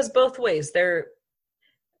 It goes both ways.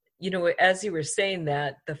 As you were saying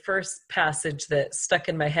that, the first passage that stuck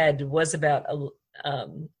in my head was about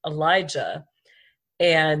Elijah.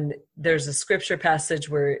 And there's a scripture passage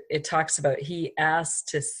where it talks about he asked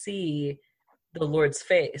to see the Lord's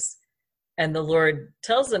face. And the Lord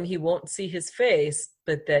tells him he won't see his face,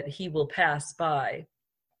 but that he will pass by.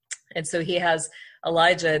 And so he has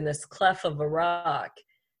Elijah in this cleft of a rock.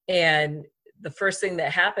 And the first thing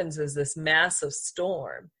that happens is this massive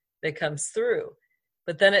storm that comes through.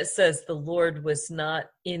 But then it says the Lord was not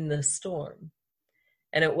in the storm.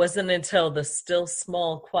 And it wasn't until the still,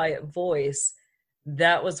 small, quiet voice,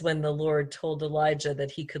 that was when the Lord told Elijah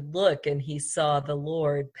that he could look, and he saw the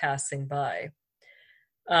Lord passing by.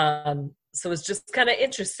 So it's just kind of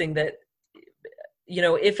interesting that,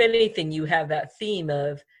 if anything, you have that theme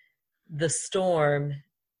of the storm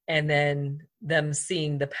and then them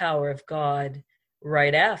seeing the power of God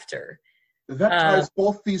right after. That ties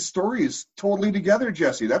both these stories totally together,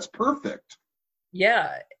 Jesse. That's perfect.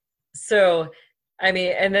 Yeah. So, I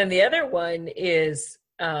mean, and then the other one is,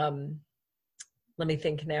 let me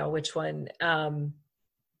think now, which one? Now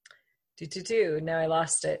I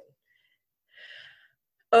lost it.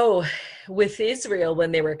 Oh, with Israel,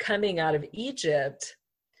 when they were coming out of Egypt,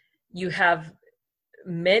 you have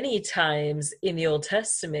many times in the Old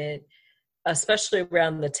Testament, especially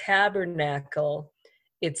around the tabernacle,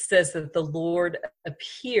 it says that the Lord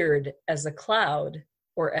appeared as a cloud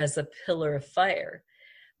or as a pillar of fire.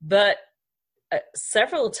 But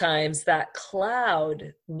several times that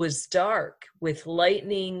cloud was dark with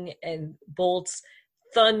lightning and bolts,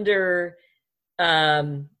 thunder.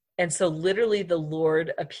 And so literally the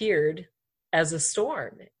Lord appeared as a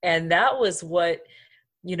storm. And that was what,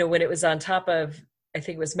 when it was on top of, I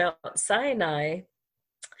think it was Mount Sinai,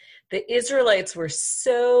 the Israelites were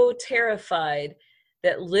so terrified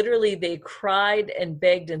that literally they cried and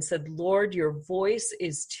begged and said, Lord, your voice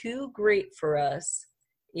is too great for us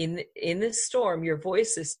in this storm. Your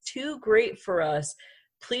voice is too great for us.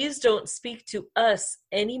 Please don't speak to us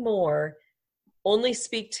anymore. Only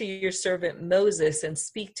speak to your servant Moses and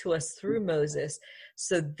speak to us through Moses.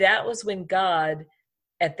 So that was when God,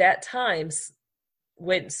 at that time,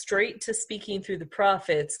 went straight to speaking through the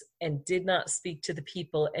prophets and did not speak to the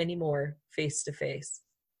people anymore face to face.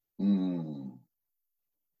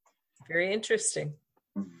 Very interesting.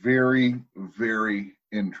 Very, very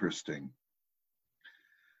interesting.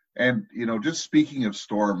 And, just speaking of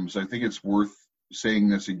storms, I think it's worth saying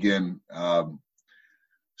this again.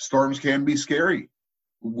 Storms can be scary.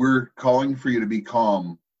 We're calling for you to be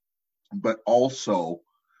calm, but also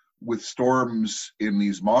with storms in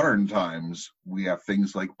these modern times, we have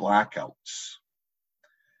things like blackouts.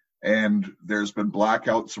 And there's been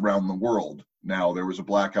blackouts around the world. Now, there was a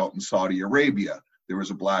blackout in Saudi Arabia. There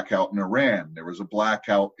was a blackout in Iran. There was a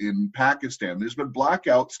blackout in Pakistan. There's been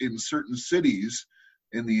blackouts in certain cities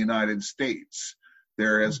in the United States.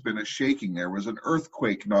 There has been a shaking. There was an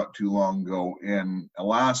earthquake not too long ago in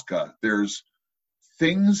Alaska. There's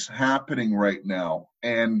things happening right now.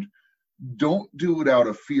 And don't do it out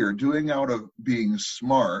of fear, doing out of being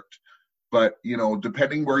smart. But,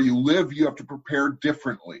 depending where you live, you have to prepare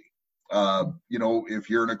differently. If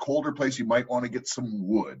you're in a colder place, you might want to get some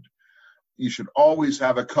wood. You should always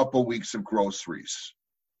have a couple weeks of groceries.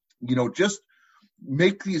 Just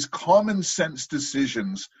make these common sense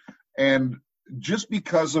decisions. And just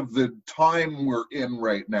because of the time we're in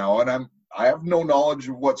right now, and I have no knowledge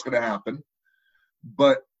of what's going to happen,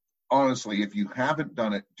 but honestly, if you haven't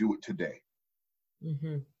done it, do it today.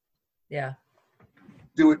 Mm-hmm. Yeah.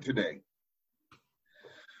 Do it today.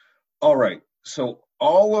 All right. So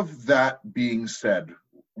all of that being said,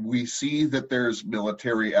 we see that there's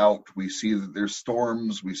military out. We see that there's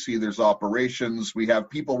storms. We see there's operations. We have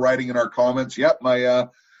people writing in our comments, yep,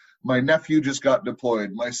 my nephew just got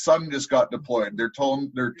deployed. My son just got deployed. They're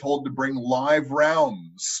told to bring live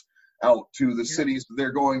rounds out to the cities that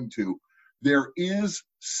they're going to. There is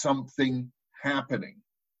something happening,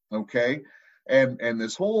 okay? And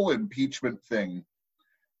this whole impeachment thing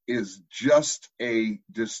is just a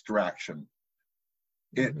distraction.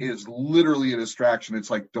 It is literally a distraction. It's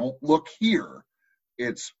like, don't look here.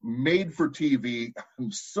 It's made for TV.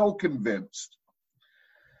 I'm so convinced.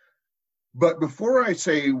 But before I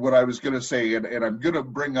say what I was going to say, and I'm going to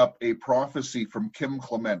bring up a prophecy from Kim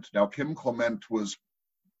Clement. Now, Kim Clement was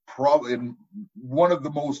probably one of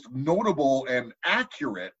the most notable and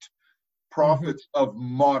accurate prophets of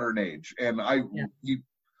modern age. And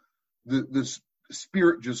the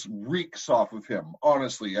spirit just reeks off of him.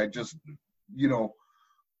 Honestly, I just,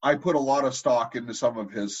 I put a lot of stock into some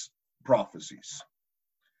of his prophecies.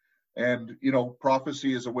 And,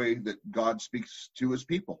 prophecy is a way that God speaks to his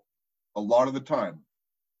people a lot of the time.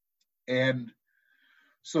 And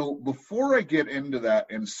so before I get into that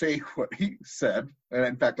and say what he said, and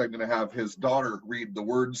in fact, I'm going to have his daughter read the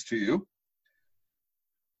words to you.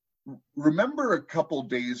 Remember a couple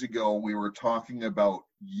days ago, we were talking about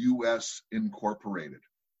U.S. Incorporated.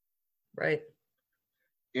 Right.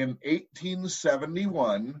 In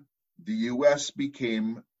 1871, the U.S.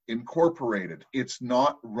 became incorporated. It's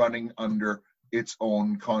not running under its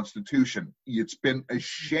own constitution. It's been a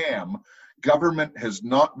sham. Government has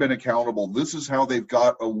not been accountable. This is how they've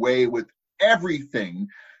got away with everything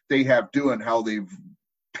they have doing, how they've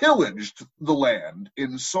pillaged the land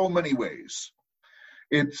in so many ways.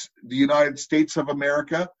 It's the United States of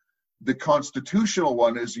America. The constitutional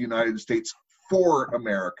one is the United States for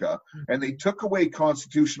America, and they took away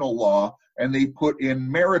constitutional law and they put in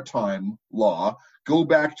maritime law. Go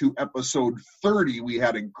back to episode 30. We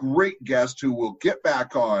had a great guest who will get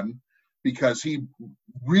back on because he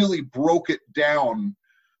really broke it down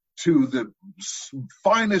to the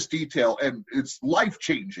finest detail, and it's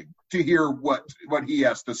life-changing to hear what he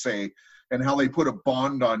has to say and how they put a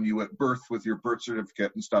bond on you at birth with your birth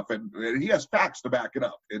certificate and stuff. And he has facts to back it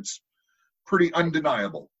up. It's pretty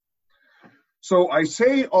undeniable. So I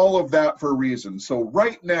say all of that for a reason. So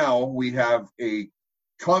right now we have a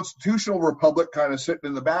constitutional republic kind of sitting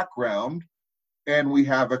in the background, and we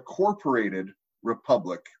have a corporated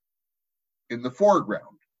republic in the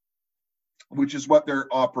foreground, which is what they're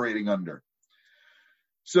operating under.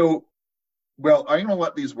 So, well, I'm going to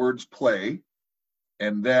let these words play,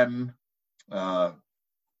 and then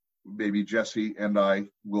maybe Jesse and I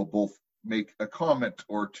will both make a comment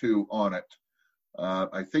or two on it.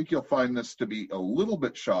 I think you'll find this to be a little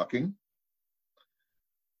bit shocking.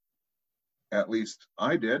 At least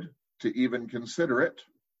I did, to even consider it.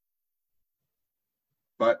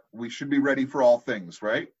 But we should be ready for all things,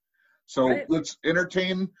 right? So right. Let's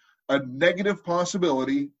entertain a negative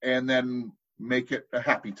possibility and then make it a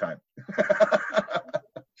happy time.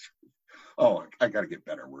 Oh, I got to get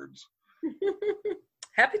better words.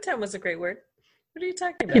 Happy time was a great word. What are you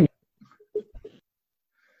talking about?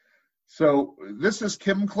 So this is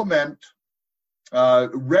Kim Clement,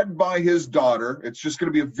 read by his daughter. It's just going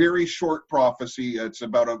to be a very short prophecy. It's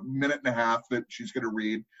about a minute and a half that she's going to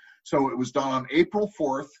read. So it was done on April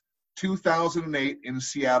 4th, 2008 in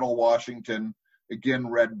Seattle, Washington. Again,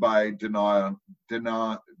 read by Danae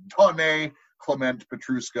Clement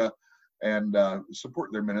Petruska, and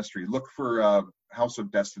support their ministry. Look for House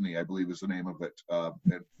of Destiny, I believe is the name of it.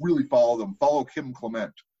 And really follow them. Follow Kim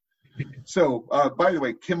Clement. So, by the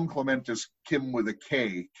way, Kim Clement is Kim with a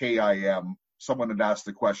K, K-I-M. Someone had asked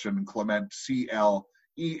the question, Clement, C-L-E-M-E-T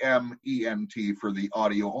for the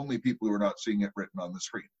audio. Only people who are not seeing it written on the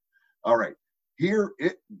screen. All right, here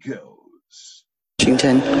it goes.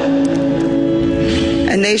 Washington.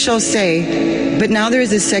 And they shall say, but now there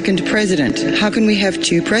is a second president. How can we have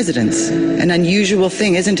two presidents? An unusual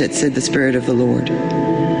thing, isn't it? Said the Spirit of the Lord.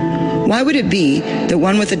 Why would it be that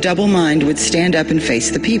one with a double mind would stand up and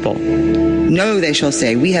face the people? No, they shall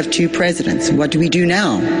say, we have two presidents. What do we do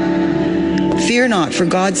now? Fear not, for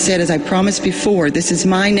God said, as I promised before, this is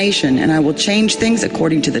my nation, and I will change things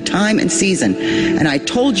according to the time and season. And I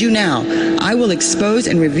told you now, I will expose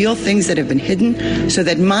and reveal things that have been hidden, so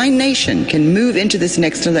that my nation can move into this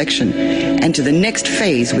next election and to the next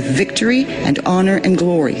phase with victory and honor and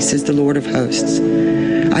glory, says the Lord of hosts.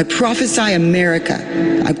 I prophesy America.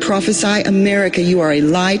 I prophesy America. You are a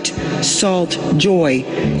light, salt, joy.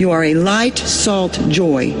 You are a light, salt,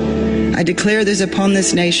 joy. I declare this upon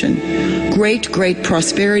this nation. Great, great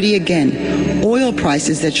prosperity again. Oil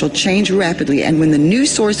prices that shall change rapidly. And when the new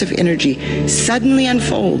source of energy suddenly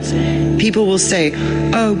unfolds, people will say,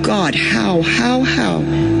 oh God, how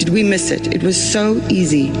did we miss it? It was so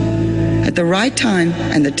easy. At the right time,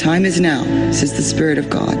 and the time is now, says the Spirit of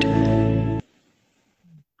God.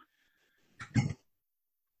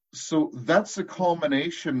 So that's the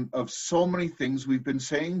culmination of so many things we've been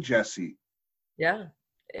saying, Jesse. Yeah,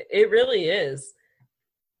 it really is.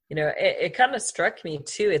 You know, it kind of struck me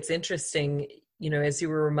too. It's interesting, you know, as you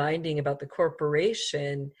were reminding about the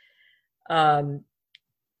corporation, you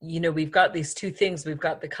know, we've got these two things. We've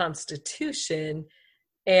got the Constitution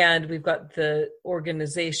and we've got the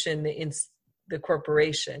organization, the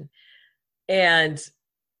corporation. And,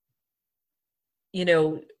 you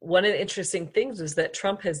know, one of the interesting things is that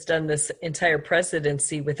Trump has done this entire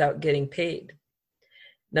presidency without getting paid.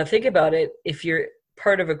 Now think about it. If you're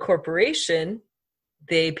part of a corporation,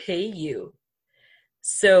 they pay you.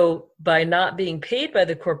 So by not being paid by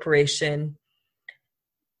the corporation,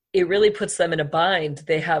 it really puts them in a bind.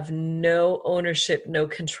 They have no ownership, no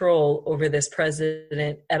control over this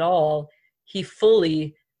president at all. He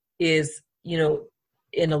fully is, you know,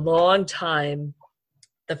 in a long time,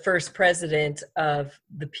 the first president of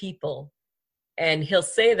the people. And he'll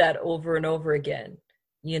say that over and over again.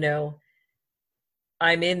 You know,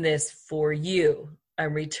 I'm in this for you.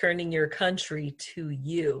 I'm returning your country to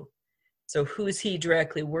you. So who's he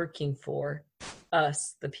directly working for?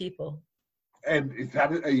 Us, the people. And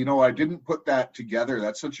that, you know, I didn't put that together.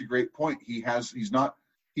 That's such a great point. He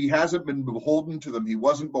hasn't been beholden to them. He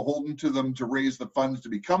wasn't beholden to them to raise the funds to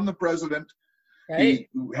become the president. Right. He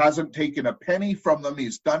hasn't taken a penny from them.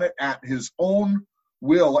 He's done it at his own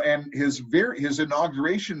will. And his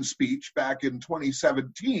inauguration speech back in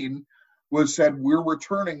 2017 was said, we're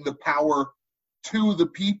returning the power to the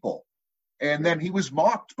people. And then he was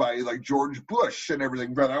mocked by like George Bush and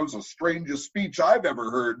everything. But that was the strangest speech I've ever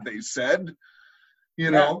heard, they said,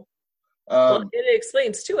 you know. Well, it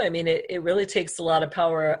explains too. I mean, it really takes a lot of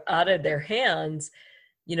power out of their hands.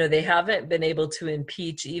 You know, they haven't been able to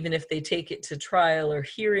impeach, even if they take it to trial or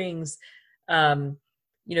hearings.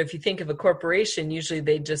 You know, if you think of a corporation, usually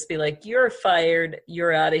they'd just be like, you're fired,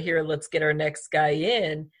 you're out of here, let's get our next guy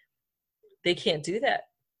in. They can't do that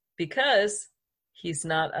because he's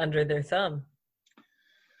not under their thumb.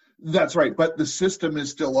 That's right, but the system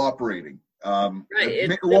is still operating. Right.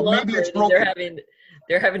 Maybe it's broken.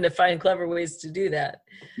 They're having to find clever ways to do that.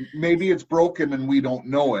 Maybe it's broken and we don't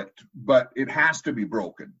know it, but it has to be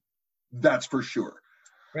broken. That's for sure.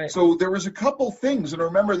 Right. So there was a couple things, and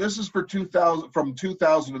remember, this is from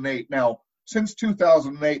 2008. Now, since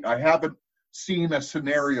 2008, I haven't seen a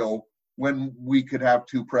scenario when we could have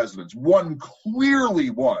two presidents. One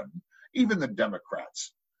clearly won. Even the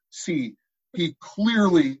Democrats see he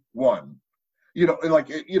clearly won. You know, like,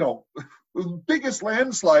 you know, biggest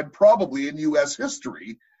landslide probably in U.S.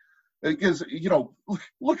 history. Because, you know,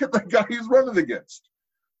 look at the guy he's running against,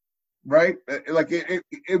 right? Like,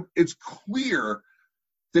 it's clear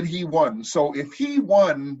that he won. So if he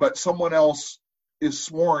won, but someone else is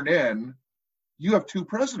sworn in, you have two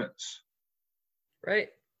presidents. Right.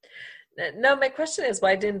 Now, my question is,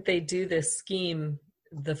 why didn't they do this scheme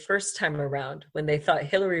the first time around when they thought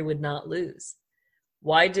Hillary would not lose?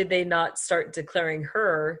 Why did they not start declaring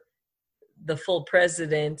her the full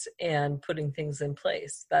president and putting things in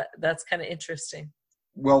place? That's kind of interesting.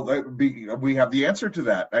 Well, we have the answer to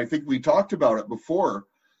that. I think we talked about it before.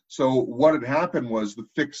 So what had happened was the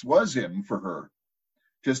fix was in for her.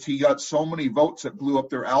 Just he got so many votes that blew up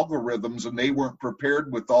their algorithms, and they weren't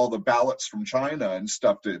prepared with all the ballots from China and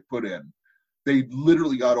stuff to put in. They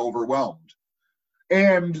literally got overwhelmed.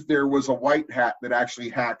 And there was a white hat that actually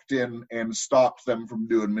hacked in and stopped them from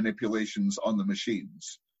doing manipulations on the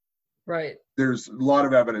machines. Right. There's a lot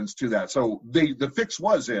of evidence to that. So the fix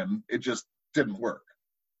was in, it just didn't work.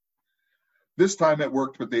 This time it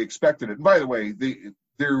worked, but they expected it. And by the way,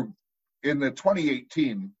 they're in the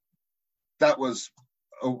 2018, that was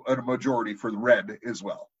a majority for the red as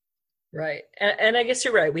well. Right. And I guess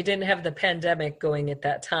you're right. We didn't have the pandemic going at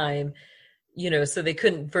that time, you know, so they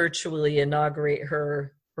couldn't virtually inaugurate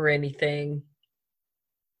her or anything.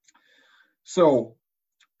 So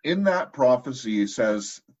in that prophecy, it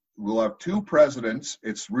says we'll have two presidents.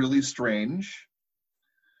 It's really strange.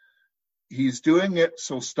 He's doing it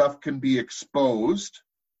so stuff can be exposed.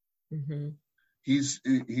 Mm-hmm.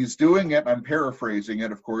 He's doing it, I'm paraphrasing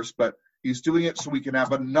it, of course, but he's doing it so we can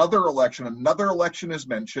have another election. Another election is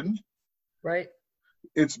mentioned. Right.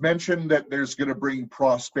 It's mentioned that there's going to bring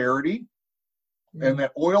prosperity and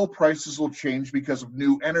that oil prices will change because of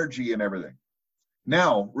new energy and everything.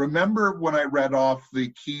 Now, remember when I read off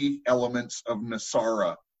the key elements of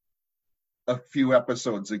NESARA a few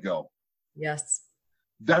episodes ago? Yes.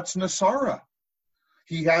 That's NESARA.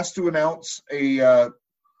 He has to announce a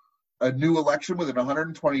new election within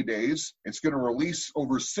 120 days. It's going to release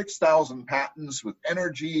over 6,000 patents with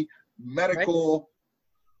energy, medical,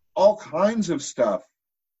 all kinds of stuff.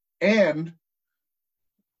 And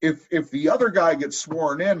if the other guy gets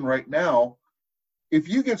sworn in right now, if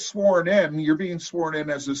you get sworn in, you're being sworn in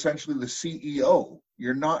as essentially the CEO.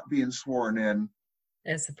 You're not being sworn in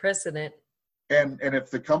as the president. And if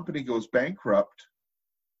the company goes bankrupt,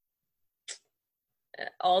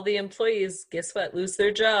 all the employees, guess what, lose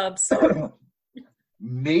their jobs.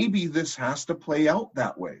 Maybe this has to play out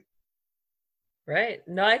that way. Right.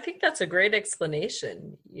 No, I think that's a great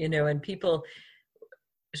explanation, you know, and people,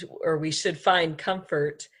 or we should find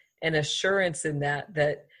comfort and assurance in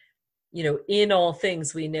that, you know, in all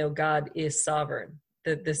things, we know God is sovereign,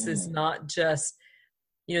 that this is not just,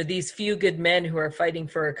 you know, these few good men who are fighting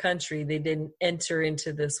for a country. They didn't enter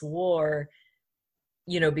into this war,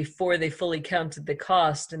 you know, before they fully counted the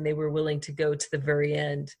cost, and they were willing to go to the very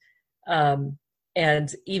end.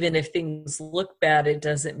 And even if things look bad, it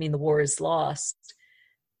doesn't mean the war is lost.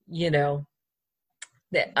 You know,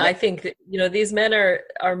 I think that, you know, these men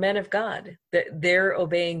are men of God, that they're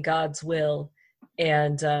obeying God's will.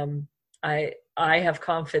 And I have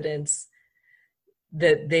confidence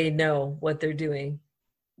that they know what they're doing.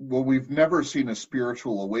 Well, we've never seen a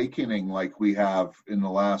spiritual awakening like we have in the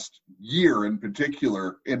last year in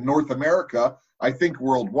particular in North America. I think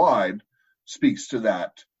worldwide speaks to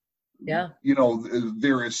that. Yeah. You know,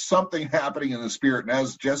 there is something happening in the spirit. And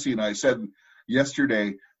as Jesse and I said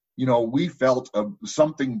yesterday, you know, we felt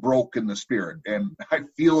something broke in the spirit. And I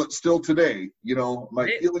feel it still today. You know, my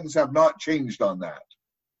feelings have not changed on that.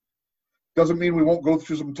 doesn't mean we won't go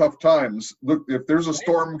through some tough times. Look, if there's a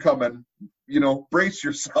storm coming, brace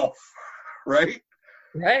yourself, right?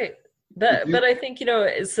 Right. But I think,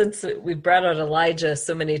 since we brought out Elijah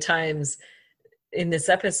so many times in this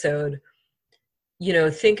episode,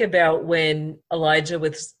 think about when Elijah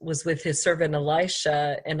was with his servant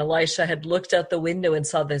Elisha, and Elisha had looked out the window and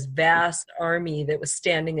saw this vast army that was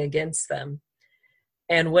standing against them.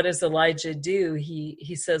 And what does Elijah do?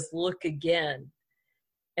 He says, look again.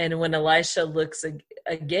 And when Elisha looks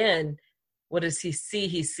again, what does he see?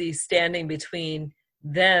 He sees standing between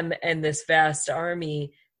them and this vast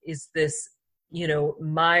army is this,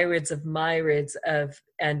 myriads of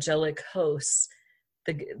angelic hosts,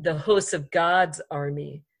 the hosts of God's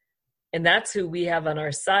army. And that's who we have on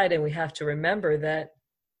our side. And we have to remember that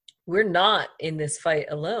we're not in this fight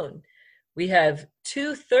alone. We have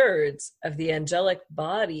 2/3 of the angelic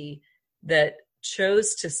body that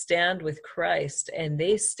chose to stand with Christ, and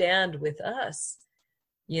they stand with us,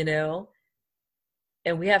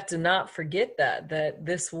 and we have to not forget that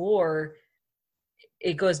this war,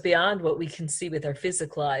 it goes beyond what we can see with our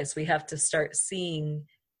physical eyes. We have to start seeing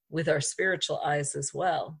with our spiritual eyes as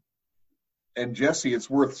well. And Jesse, it's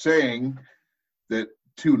worth saying that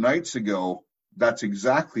 2 nights ago, that's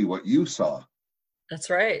exactly what you saw. That's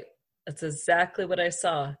right. That's exactly what I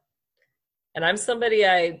saw. And I'm somebody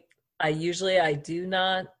I do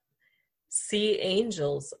not see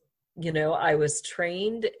angels. I was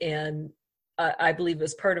trained, and I believe it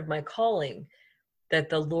was part of my calling that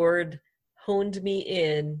the Lord honed me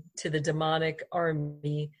in to the demonic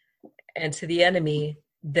army and to the enemy,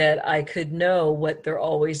 that I could know what they're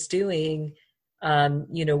always doing,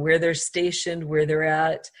 where they're stationed, where they're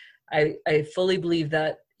at. I fully believe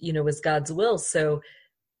that, was God's will. So,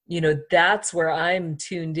 that's where I'm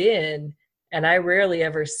tuned in. And I rarely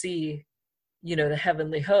ever see, the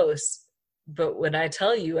heavenly hosts. But when I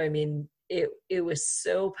tell you, it was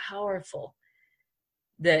so powerful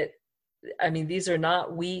that, these are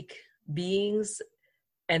not weak beings,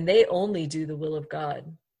 and they only do the will of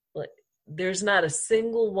God. Like, there's not a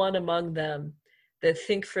single one among them that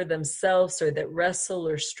think for themselves or that wrestle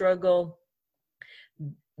or struggle.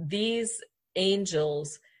 These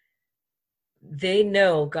angels, they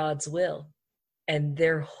know God's will, and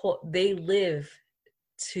they live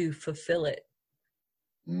to fulfill it.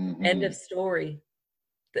 Mm-hmm. End of story.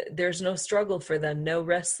 There's no struggle for them, no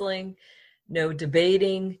wrestling, no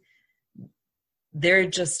debating. They're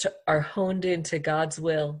just are honed into God's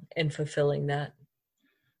will and fulfilling that.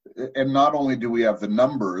 And not only do we have the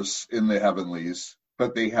numbers in the heavenlies,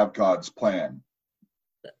 but they have God's plan.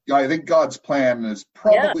 I think God's plan is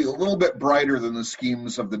probably a little bit brighter than the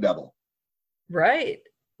schemes of the devil. Right.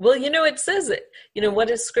 Well, it says it. What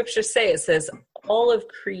does Scripture say? It says, all of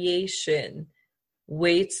creation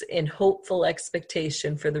waits in hopeful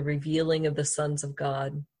expectation for the revealing of the sons of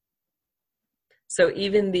God. So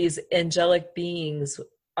even these angelic beings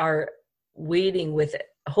are waiting with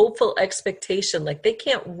hopeful expectation. Like, they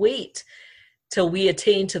can't wait till we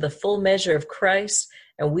attain to the full measure of Christ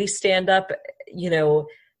and we stand up,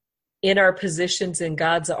 in our positions in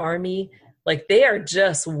God's army. Like, they are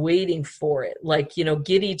just waiting for it. Like,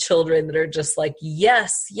 giddy children that are just like,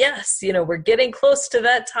 yes, we're getting close to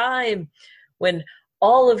that time when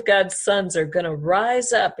all of God's sons are going to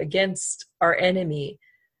rise up against our enemy,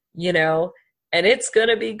 and it's going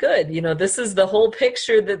to be good. This is the whole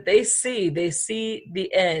picture that they see. They see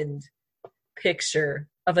the end picture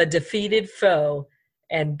of a defeated foe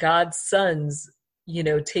and God's sons,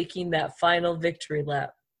 taking that final victory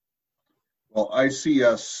lap. Well, I see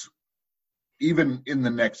us even in the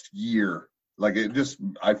next year, like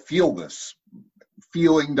I feel this.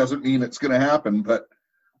 Feeling doesn't mean it's going to happen, but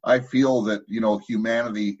I feel that,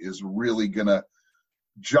 humanity is really going to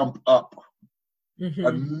jump up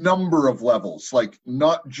a number of levels, like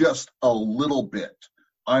not just a little bit.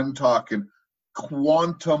 I'm talking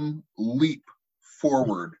quantum leap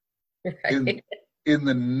forward in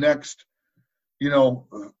the next,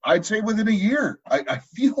 I'd say within a year. I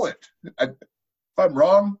feel it. If I'm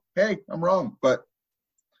wrong, hey, I'm wrong. But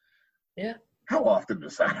how often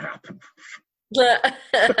does that happen?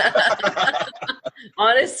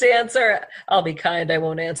 Honest answer, I'll be kind. I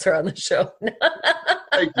won't answer on the show.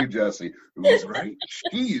 Thank you, Jesse. Who's right?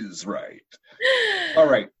 She's right. All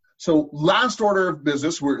right. So last order of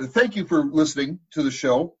business, thank you for listening to the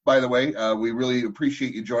show, by the way. We really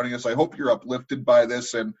appreciate you joining us. I hope you're uplifted by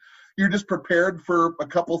this and you're just prepared for a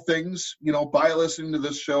couple things, by listening to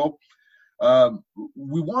this show.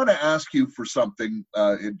 We want to ask you for something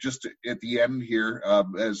just at the end here.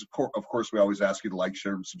 Of course, we always ask you to like,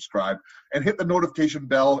 share, and subscribe, and hit the notification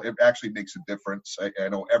bell. It actually makes a difference. I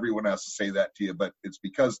know everyone has to say that to you, but it's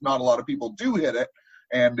because not a lot of people do hit it,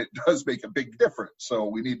 and it does make a big difference. So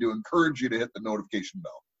we need to encourage you to hit the notification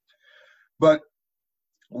bell. But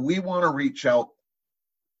we want to reach out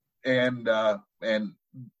and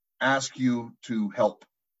ask you to help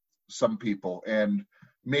some people. And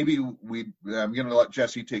maybe I'm going to let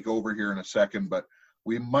Jesse take over here in a second, but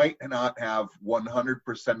we might not have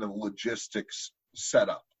 100% of the logistics set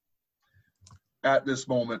up at this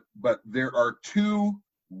moment, but there are two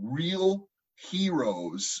real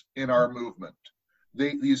heroes in our movement.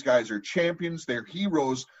 These guys are champions. They're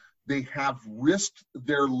heroes. They have risked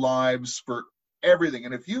their lives for everything.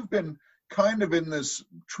 And if you've been kind of in this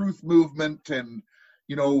truth movement and,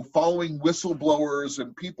 following whistleblowers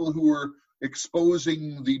and people who are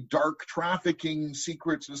exposing the dark trafficking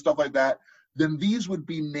secrets and stuff like that, then these would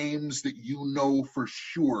be names that for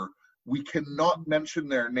sure. We cannot mention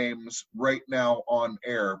their names right now on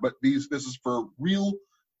air, but this is for real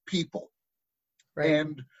people. Right.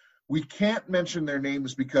 And we can't mention their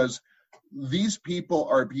names because these people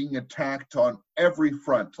are being attacked on every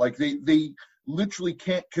front. Like they literally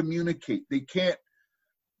can't communicate. They can't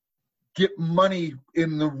get money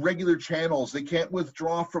in the regular channels. They can't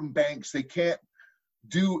withdraw from banks. They can't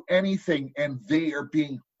do anything, and they are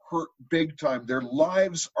being hurt big time. Their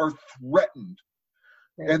lives are threatened.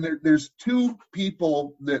 Right. And there's two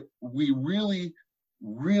people that we really,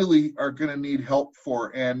 really are going to need help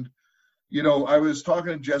for. And, I was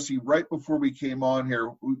talking to Jesse right before we came on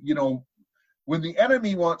here. When the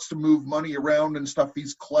enemy wants to move money around and stuff,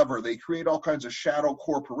 he's clever. They create all kinds of shadow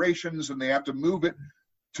corporations, and they have to move it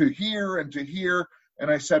to here and to here. And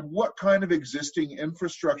I said, what kind of existing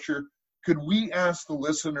infrastructure could we ask the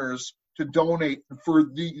listeners to donate for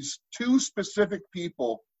these two specific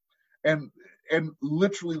people? And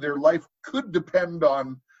literally their life could depend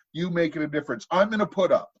on you making a difference. I'm going to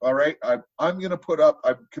put up, all right? I'm going to put up.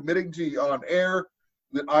 I'm committing to you on air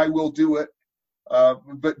that I will do it.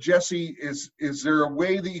 But Jesse, is there a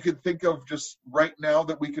way that you could think of just right now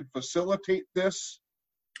that we could facilitate this?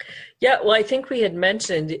 Yeah, well, I think we had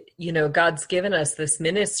mentioned, God's given us this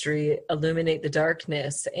ministry, Illuminate the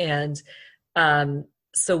Darkness. And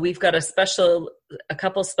so we've got a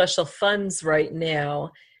couple special funds right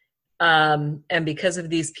now. And because of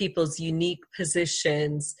these people's unique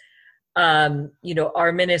positions,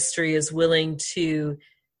 our ministry is willing to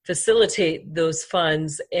facilitate those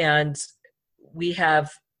funds. And we have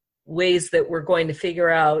ways that we're going to figure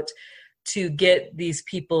out to get these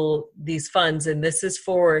people these funds. And this is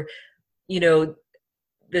for, their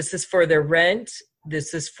rent.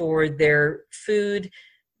 This is for their food,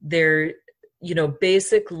 their,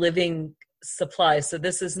 basic living supplies. So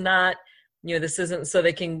this is not, this isn't so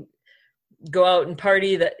they can go out and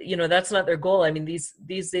party. That, that's not their goal. I mean, these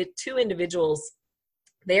two individuals,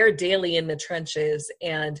 they are daily in the trenches.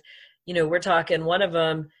 And, we're talking one of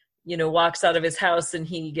them, walks out of his house and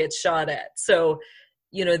he gets shot at. So,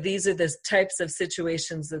 these are the types of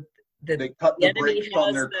situations that they cut the brakes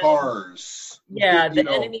on their cars. Yeah, the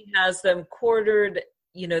enemy has them quartered.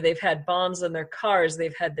 They've had bombs on their cars.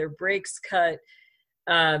 They've had their brakes cut.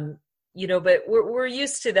 But we're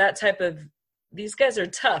used to that type of. These guys are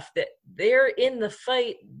tough. That they're in the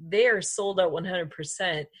fight. They are sold out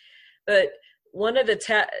 100%. But one of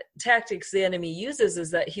the tactics the enemy uses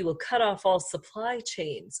is that he will cut off all supply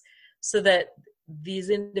chains, so that these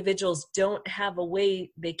individuals don't have a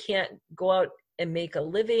way. They can't go out and make a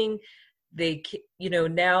living. They,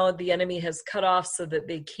 now the enemy has cut off so that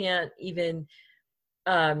they can't even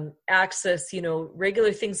access,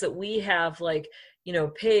 regular things that we have, like,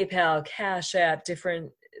 PayPal, Cash App,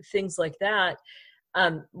 different things like that.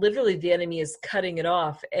 Literally the enemy is cutting it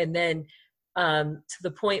off. And then to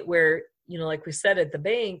the point where, like we said at the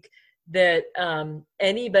bank, that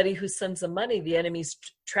anybody who sends them money, the enemy's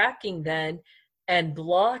tracking then and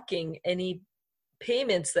blocking any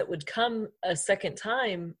payments that would come a second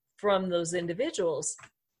time from those individuals.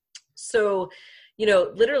 So,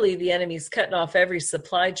 literally the enemy's cutting off every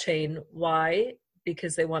supply chain. Why?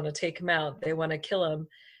 Because they want to take them out. They want to kill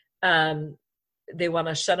them. They want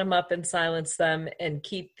to shut them up and silence them and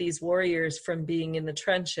keep these warriors from being in the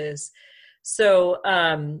trenches. So,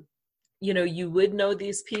 you would know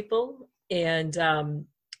these people. And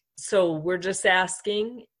so we're just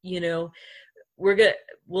asking, we'll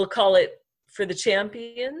call it for the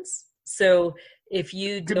champions. So if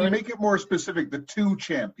you Can you make it more specific? The two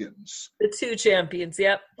champions. The two champions,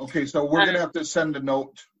 yep. Okay, so we're going to have to send a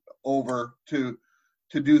note over to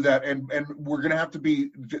to do that. And we're going to have to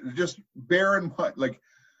be, just bear in mind, like,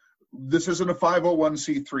 this isn't a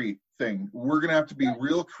 501c3 thing. We're going to have to be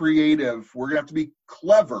real creative. We're going to have to be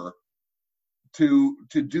clever to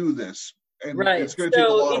do this. And right. It's going to take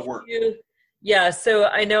a lot of work. So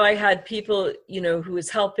I know I had people, who was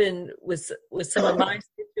helping with some of my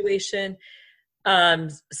situation.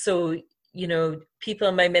 So, people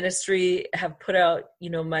in my ministry have put out,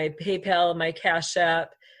 my PayPal, my Cash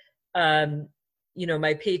App, my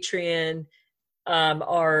Patreon,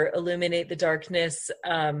 our Illuminate the Darkness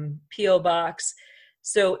P.O. Box.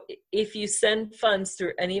 So if you send funds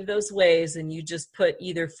through any of those ways and you just put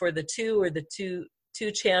either for the two or the two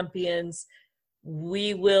champions,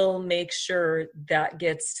 we will make sure that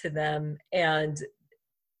gets to them. And,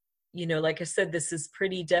 like I said, this is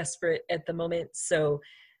pretty desperate at the moment. So,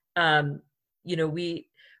 we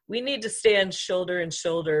need to stand shoulder and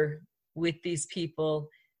shoulder with these people.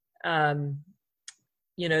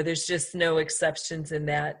 There's just no exceptions in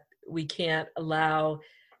that. We can't allow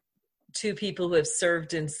two people who have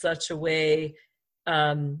served in such a way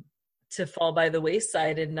to fall by the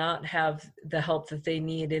wayside and not have the help that they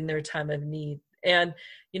need in their time of need. And,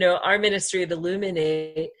 our ministry of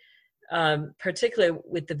Illuminate, particularly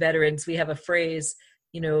with the veterans, we have a phrase,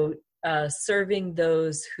 serving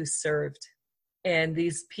those who served. And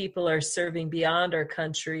these people are serving beyond our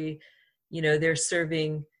country. They're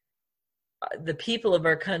serving the people of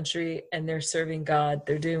our country, and they're serving God.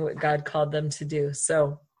 They're doing what God called them to do.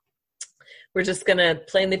 So we're just going to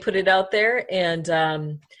plainly put it out there.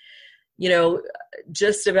 And,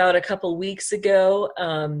 just about a couple weeks ago,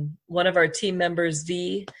 one of our team members,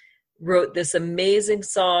 V, wrote this amazing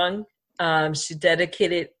song. She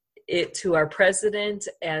dedicated it to our president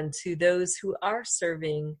and to those who are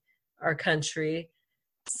serving our country.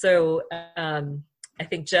 So I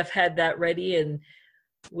think Jeff had that ready and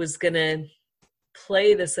was going to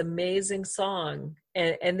play this amazing song.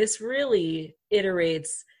 And this really iterates,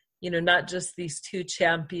 not just these two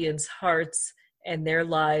champions' hearts and their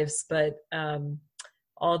lives, but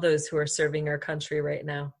all those who are serving our country right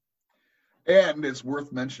now. And it's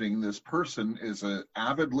worth mentioning, this person is an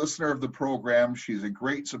avid listener of the program. She's a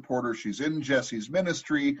great supporter. She's in Jesse's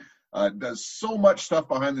ministry, does so much stuff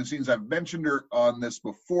behind the scenes. I've mentioned her on this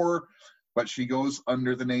before, but she goes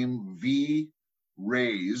under the name V.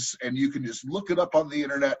 Reyes, and you can just look it up on the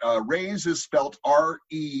internet. Reyes is spelled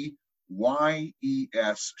Reyes.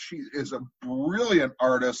 She is a brilliant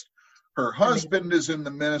artist. Her husband is in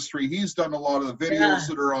the ministry. He's done a lot of the videos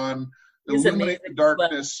that are on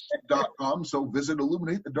illuminatethedarkness.com. So visit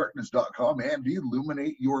illuminatethedarkness.com and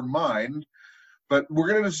illuminate your mind. But we're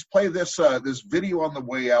going to just play this video on the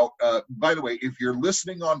way out. By the way, if you're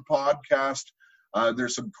listening on podcast,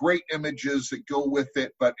 there's some great images that go with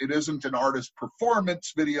it, but it isn't an artist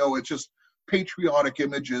performance video. It's just patriotic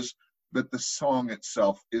images. But the song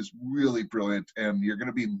itself is really brilliant, and you're going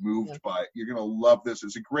to be moved by it. You're going to love this.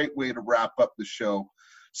 It's a great way to wrap up the show.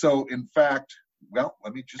 So, in fact, well,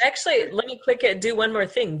 let me do one more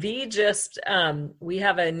thing. V just, we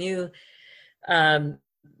have a new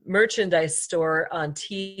merchandise store on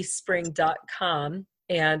teespring.com,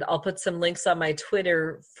 and I'll put some links on my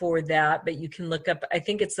Twitter for that, but you can look up, I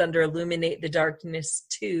think it's under Illuminate the Darkness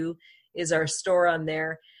 2 is our store on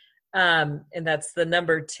there, and that's the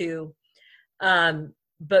number 2.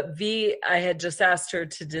 But V, I had just asked her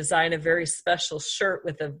to design a very special shirt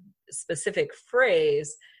with a specific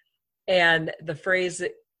phrase, and the phrase,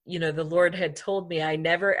 the Lord had told me, I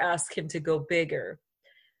never ask him to go bigger.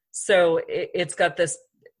 So it's got this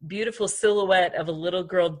beautiful silhouette of a little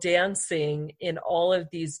girl dancing in all of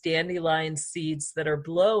these dandelion seeds that are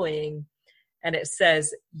blowing, and it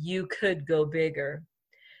says, you could go bigger.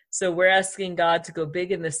 So we're asking God to go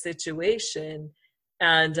big in this situation.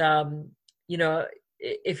 And,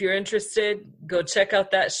 if you're interested, go check out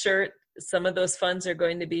that shirt. Some of those funds are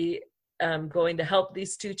going to be going to help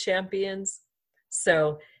these two champions.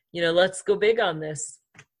 So, let's go big on this.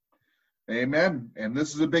 Amen. And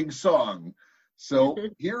this is a big song. So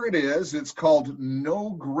here it is. It's called No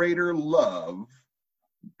Greater Love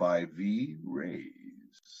by V. Reyes.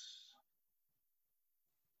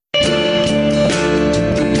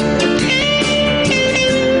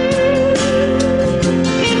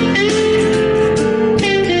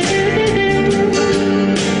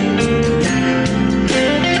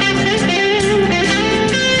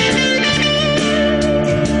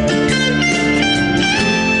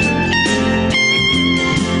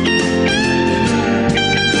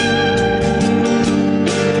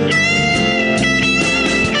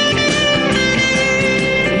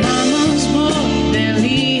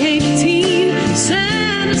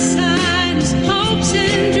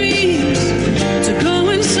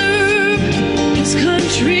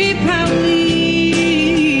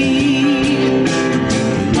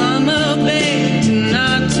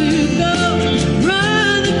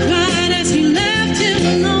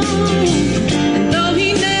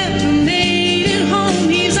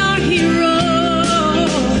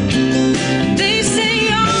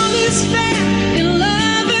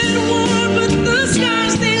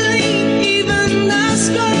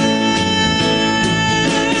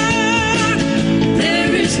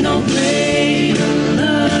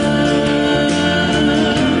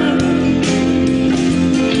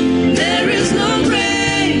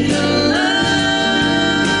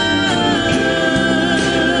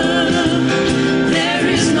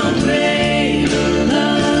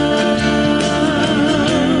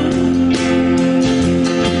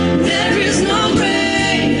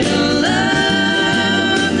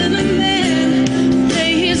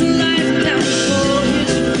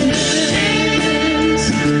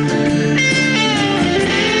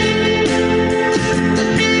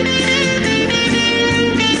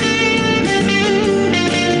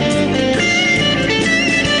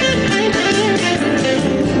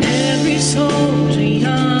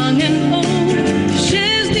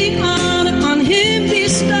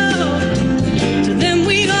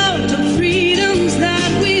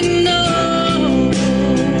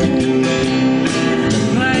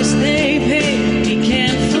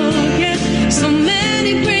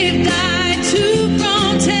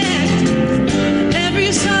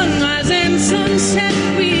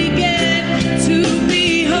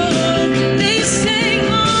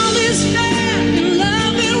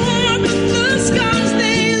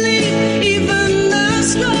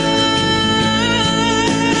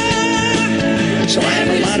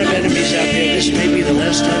 this may be the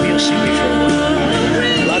last time you'll see me for a while.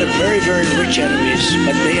 A lot of very, very rich enemies,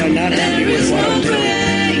 but they are not happy with what I'm doing.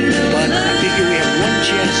 But I figure we have one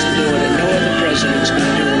chance to do it, and no other president's going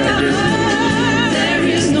to do what I do. There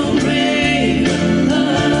is no greater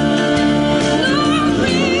love, no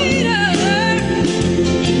greater.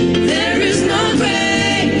 There is no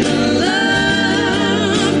greater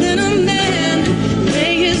love than a man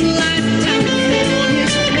lay his life down for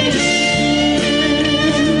his friends.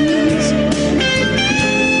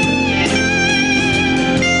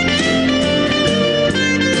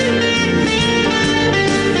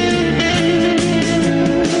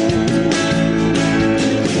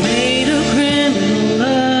 Made a criminal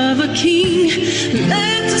of a king,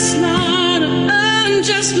 led to slaughter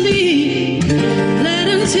unjustly, led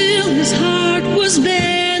until his heart was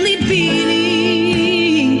barely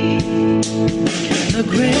beating. The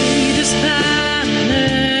greatest battle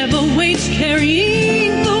ever waged,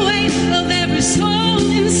 carrying the weight of every soul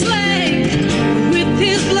enslaved. With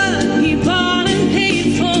his blood he bought and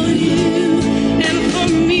paid for you and for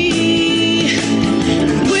me.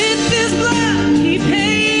 With his blood he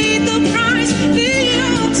paid the price, the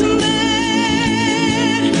ultimate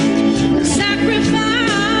sacrifice.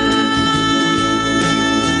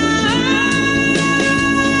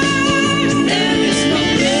 There is no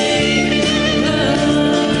greater love.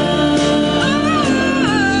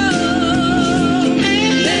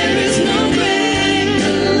 There is no greater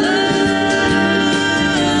love. There is no greater love.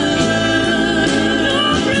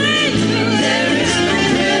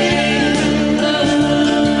 There is no greater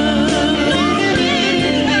love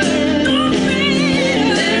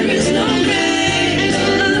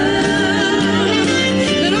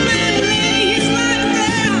than a man lay his life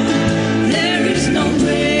down.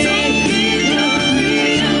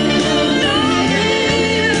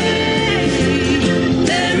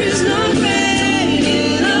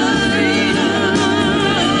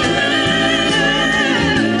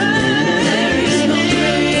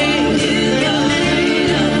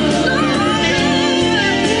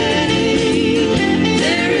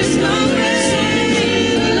 There is no greater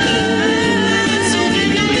love.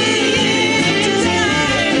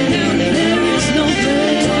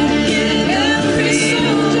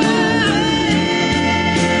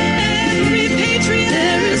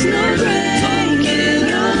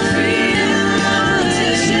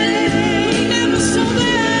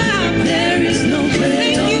 There is no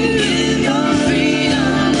greater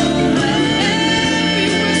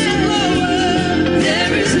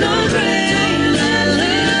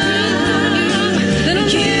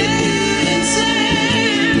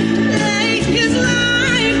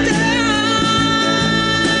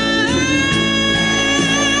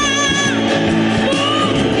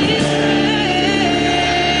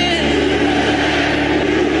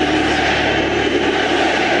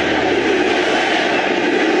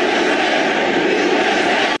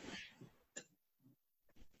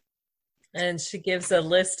And she gives a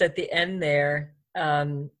list at the end there.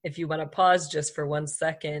 If you want to pause just for 1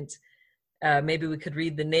 second, maybe we could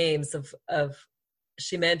read the names of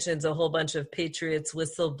she mentions a whole bunch of patriots,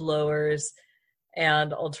 whistleblowers,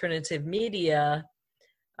 and alternative media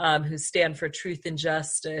who stand for truth and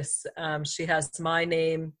justice. She has my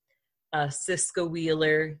name, Siska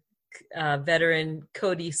Wheeler, veteran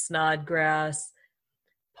Cody Snodgrass,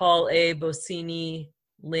 Paul A. Bossini,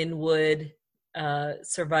 Lynn Wood,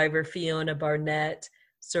 survivor Fiona Barnett,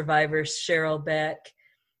 survivor Cheryl Beck,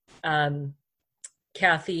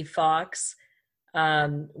 Kathy Fox,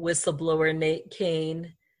 whistleblower Nate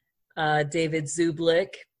Kane, David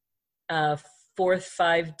Zublik, Fourth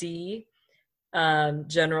 5D,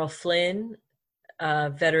 General Flynn,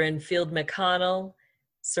 veteran Field McConnell,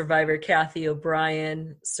 survivor Kathy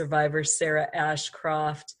O'Brien, survivor Sarah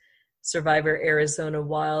Ashcroft, survivor Arizona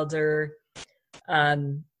Wilder,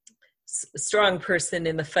 strong person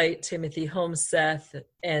in the fight Timothy Homeseth,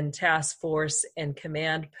 and Task Force and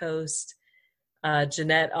Command Post,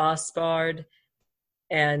 Jeanette Osbard,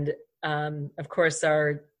 and of course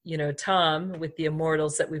our Tom with the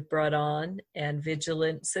immortals that we've brought on, and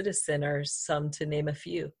Vigilant Citizen are some to name a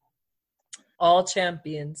few. All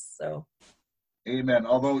champions. So amen.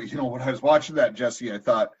 Although, when I was watching that, Jesse, I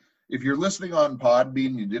thought, if you're listening on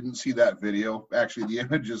Podbean, you didn't see that video. Actually, the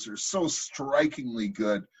images are so strikingly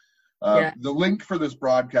good. The link for this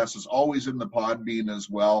broadcast is always in the Podbean as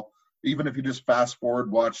well. Even if you just fast forward,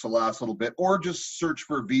 watch the last little bit, or just search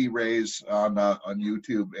for V-Rays on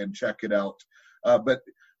YouTube and check it out. But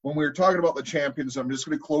when we were talking about the champions, I'm just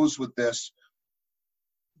going to close with this.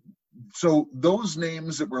 So those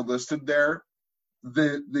names that were listed there,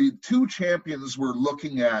 the two champions we're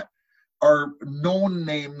looking at are known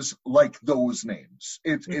names like those names.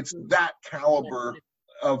 It's that caliber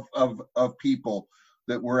of people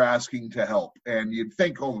that we're asking to help. And you'd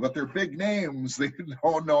think, oh, but they're big names.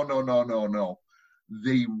 No.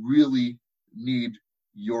 They really need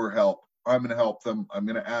your help. I'm going to help them. I'm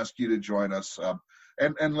going to ask you to join us.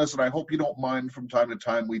 And listen, I hope you don't mind from time to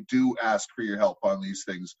time. We do ask for your help on these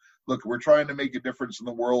things. Look, we're trying to make a difference in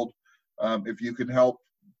the world. If you can help,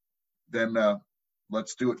 then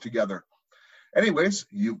let's do it together. Anyways,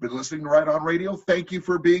 you've been listening to Right On Radio. Thank you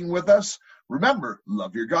for being with us. Remember,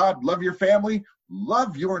 love your God, love your family,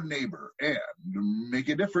 love your neighbor, and make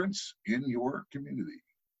a difference in your community.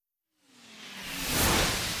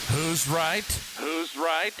 Who's right? Who's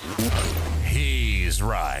right? He's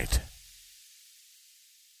right.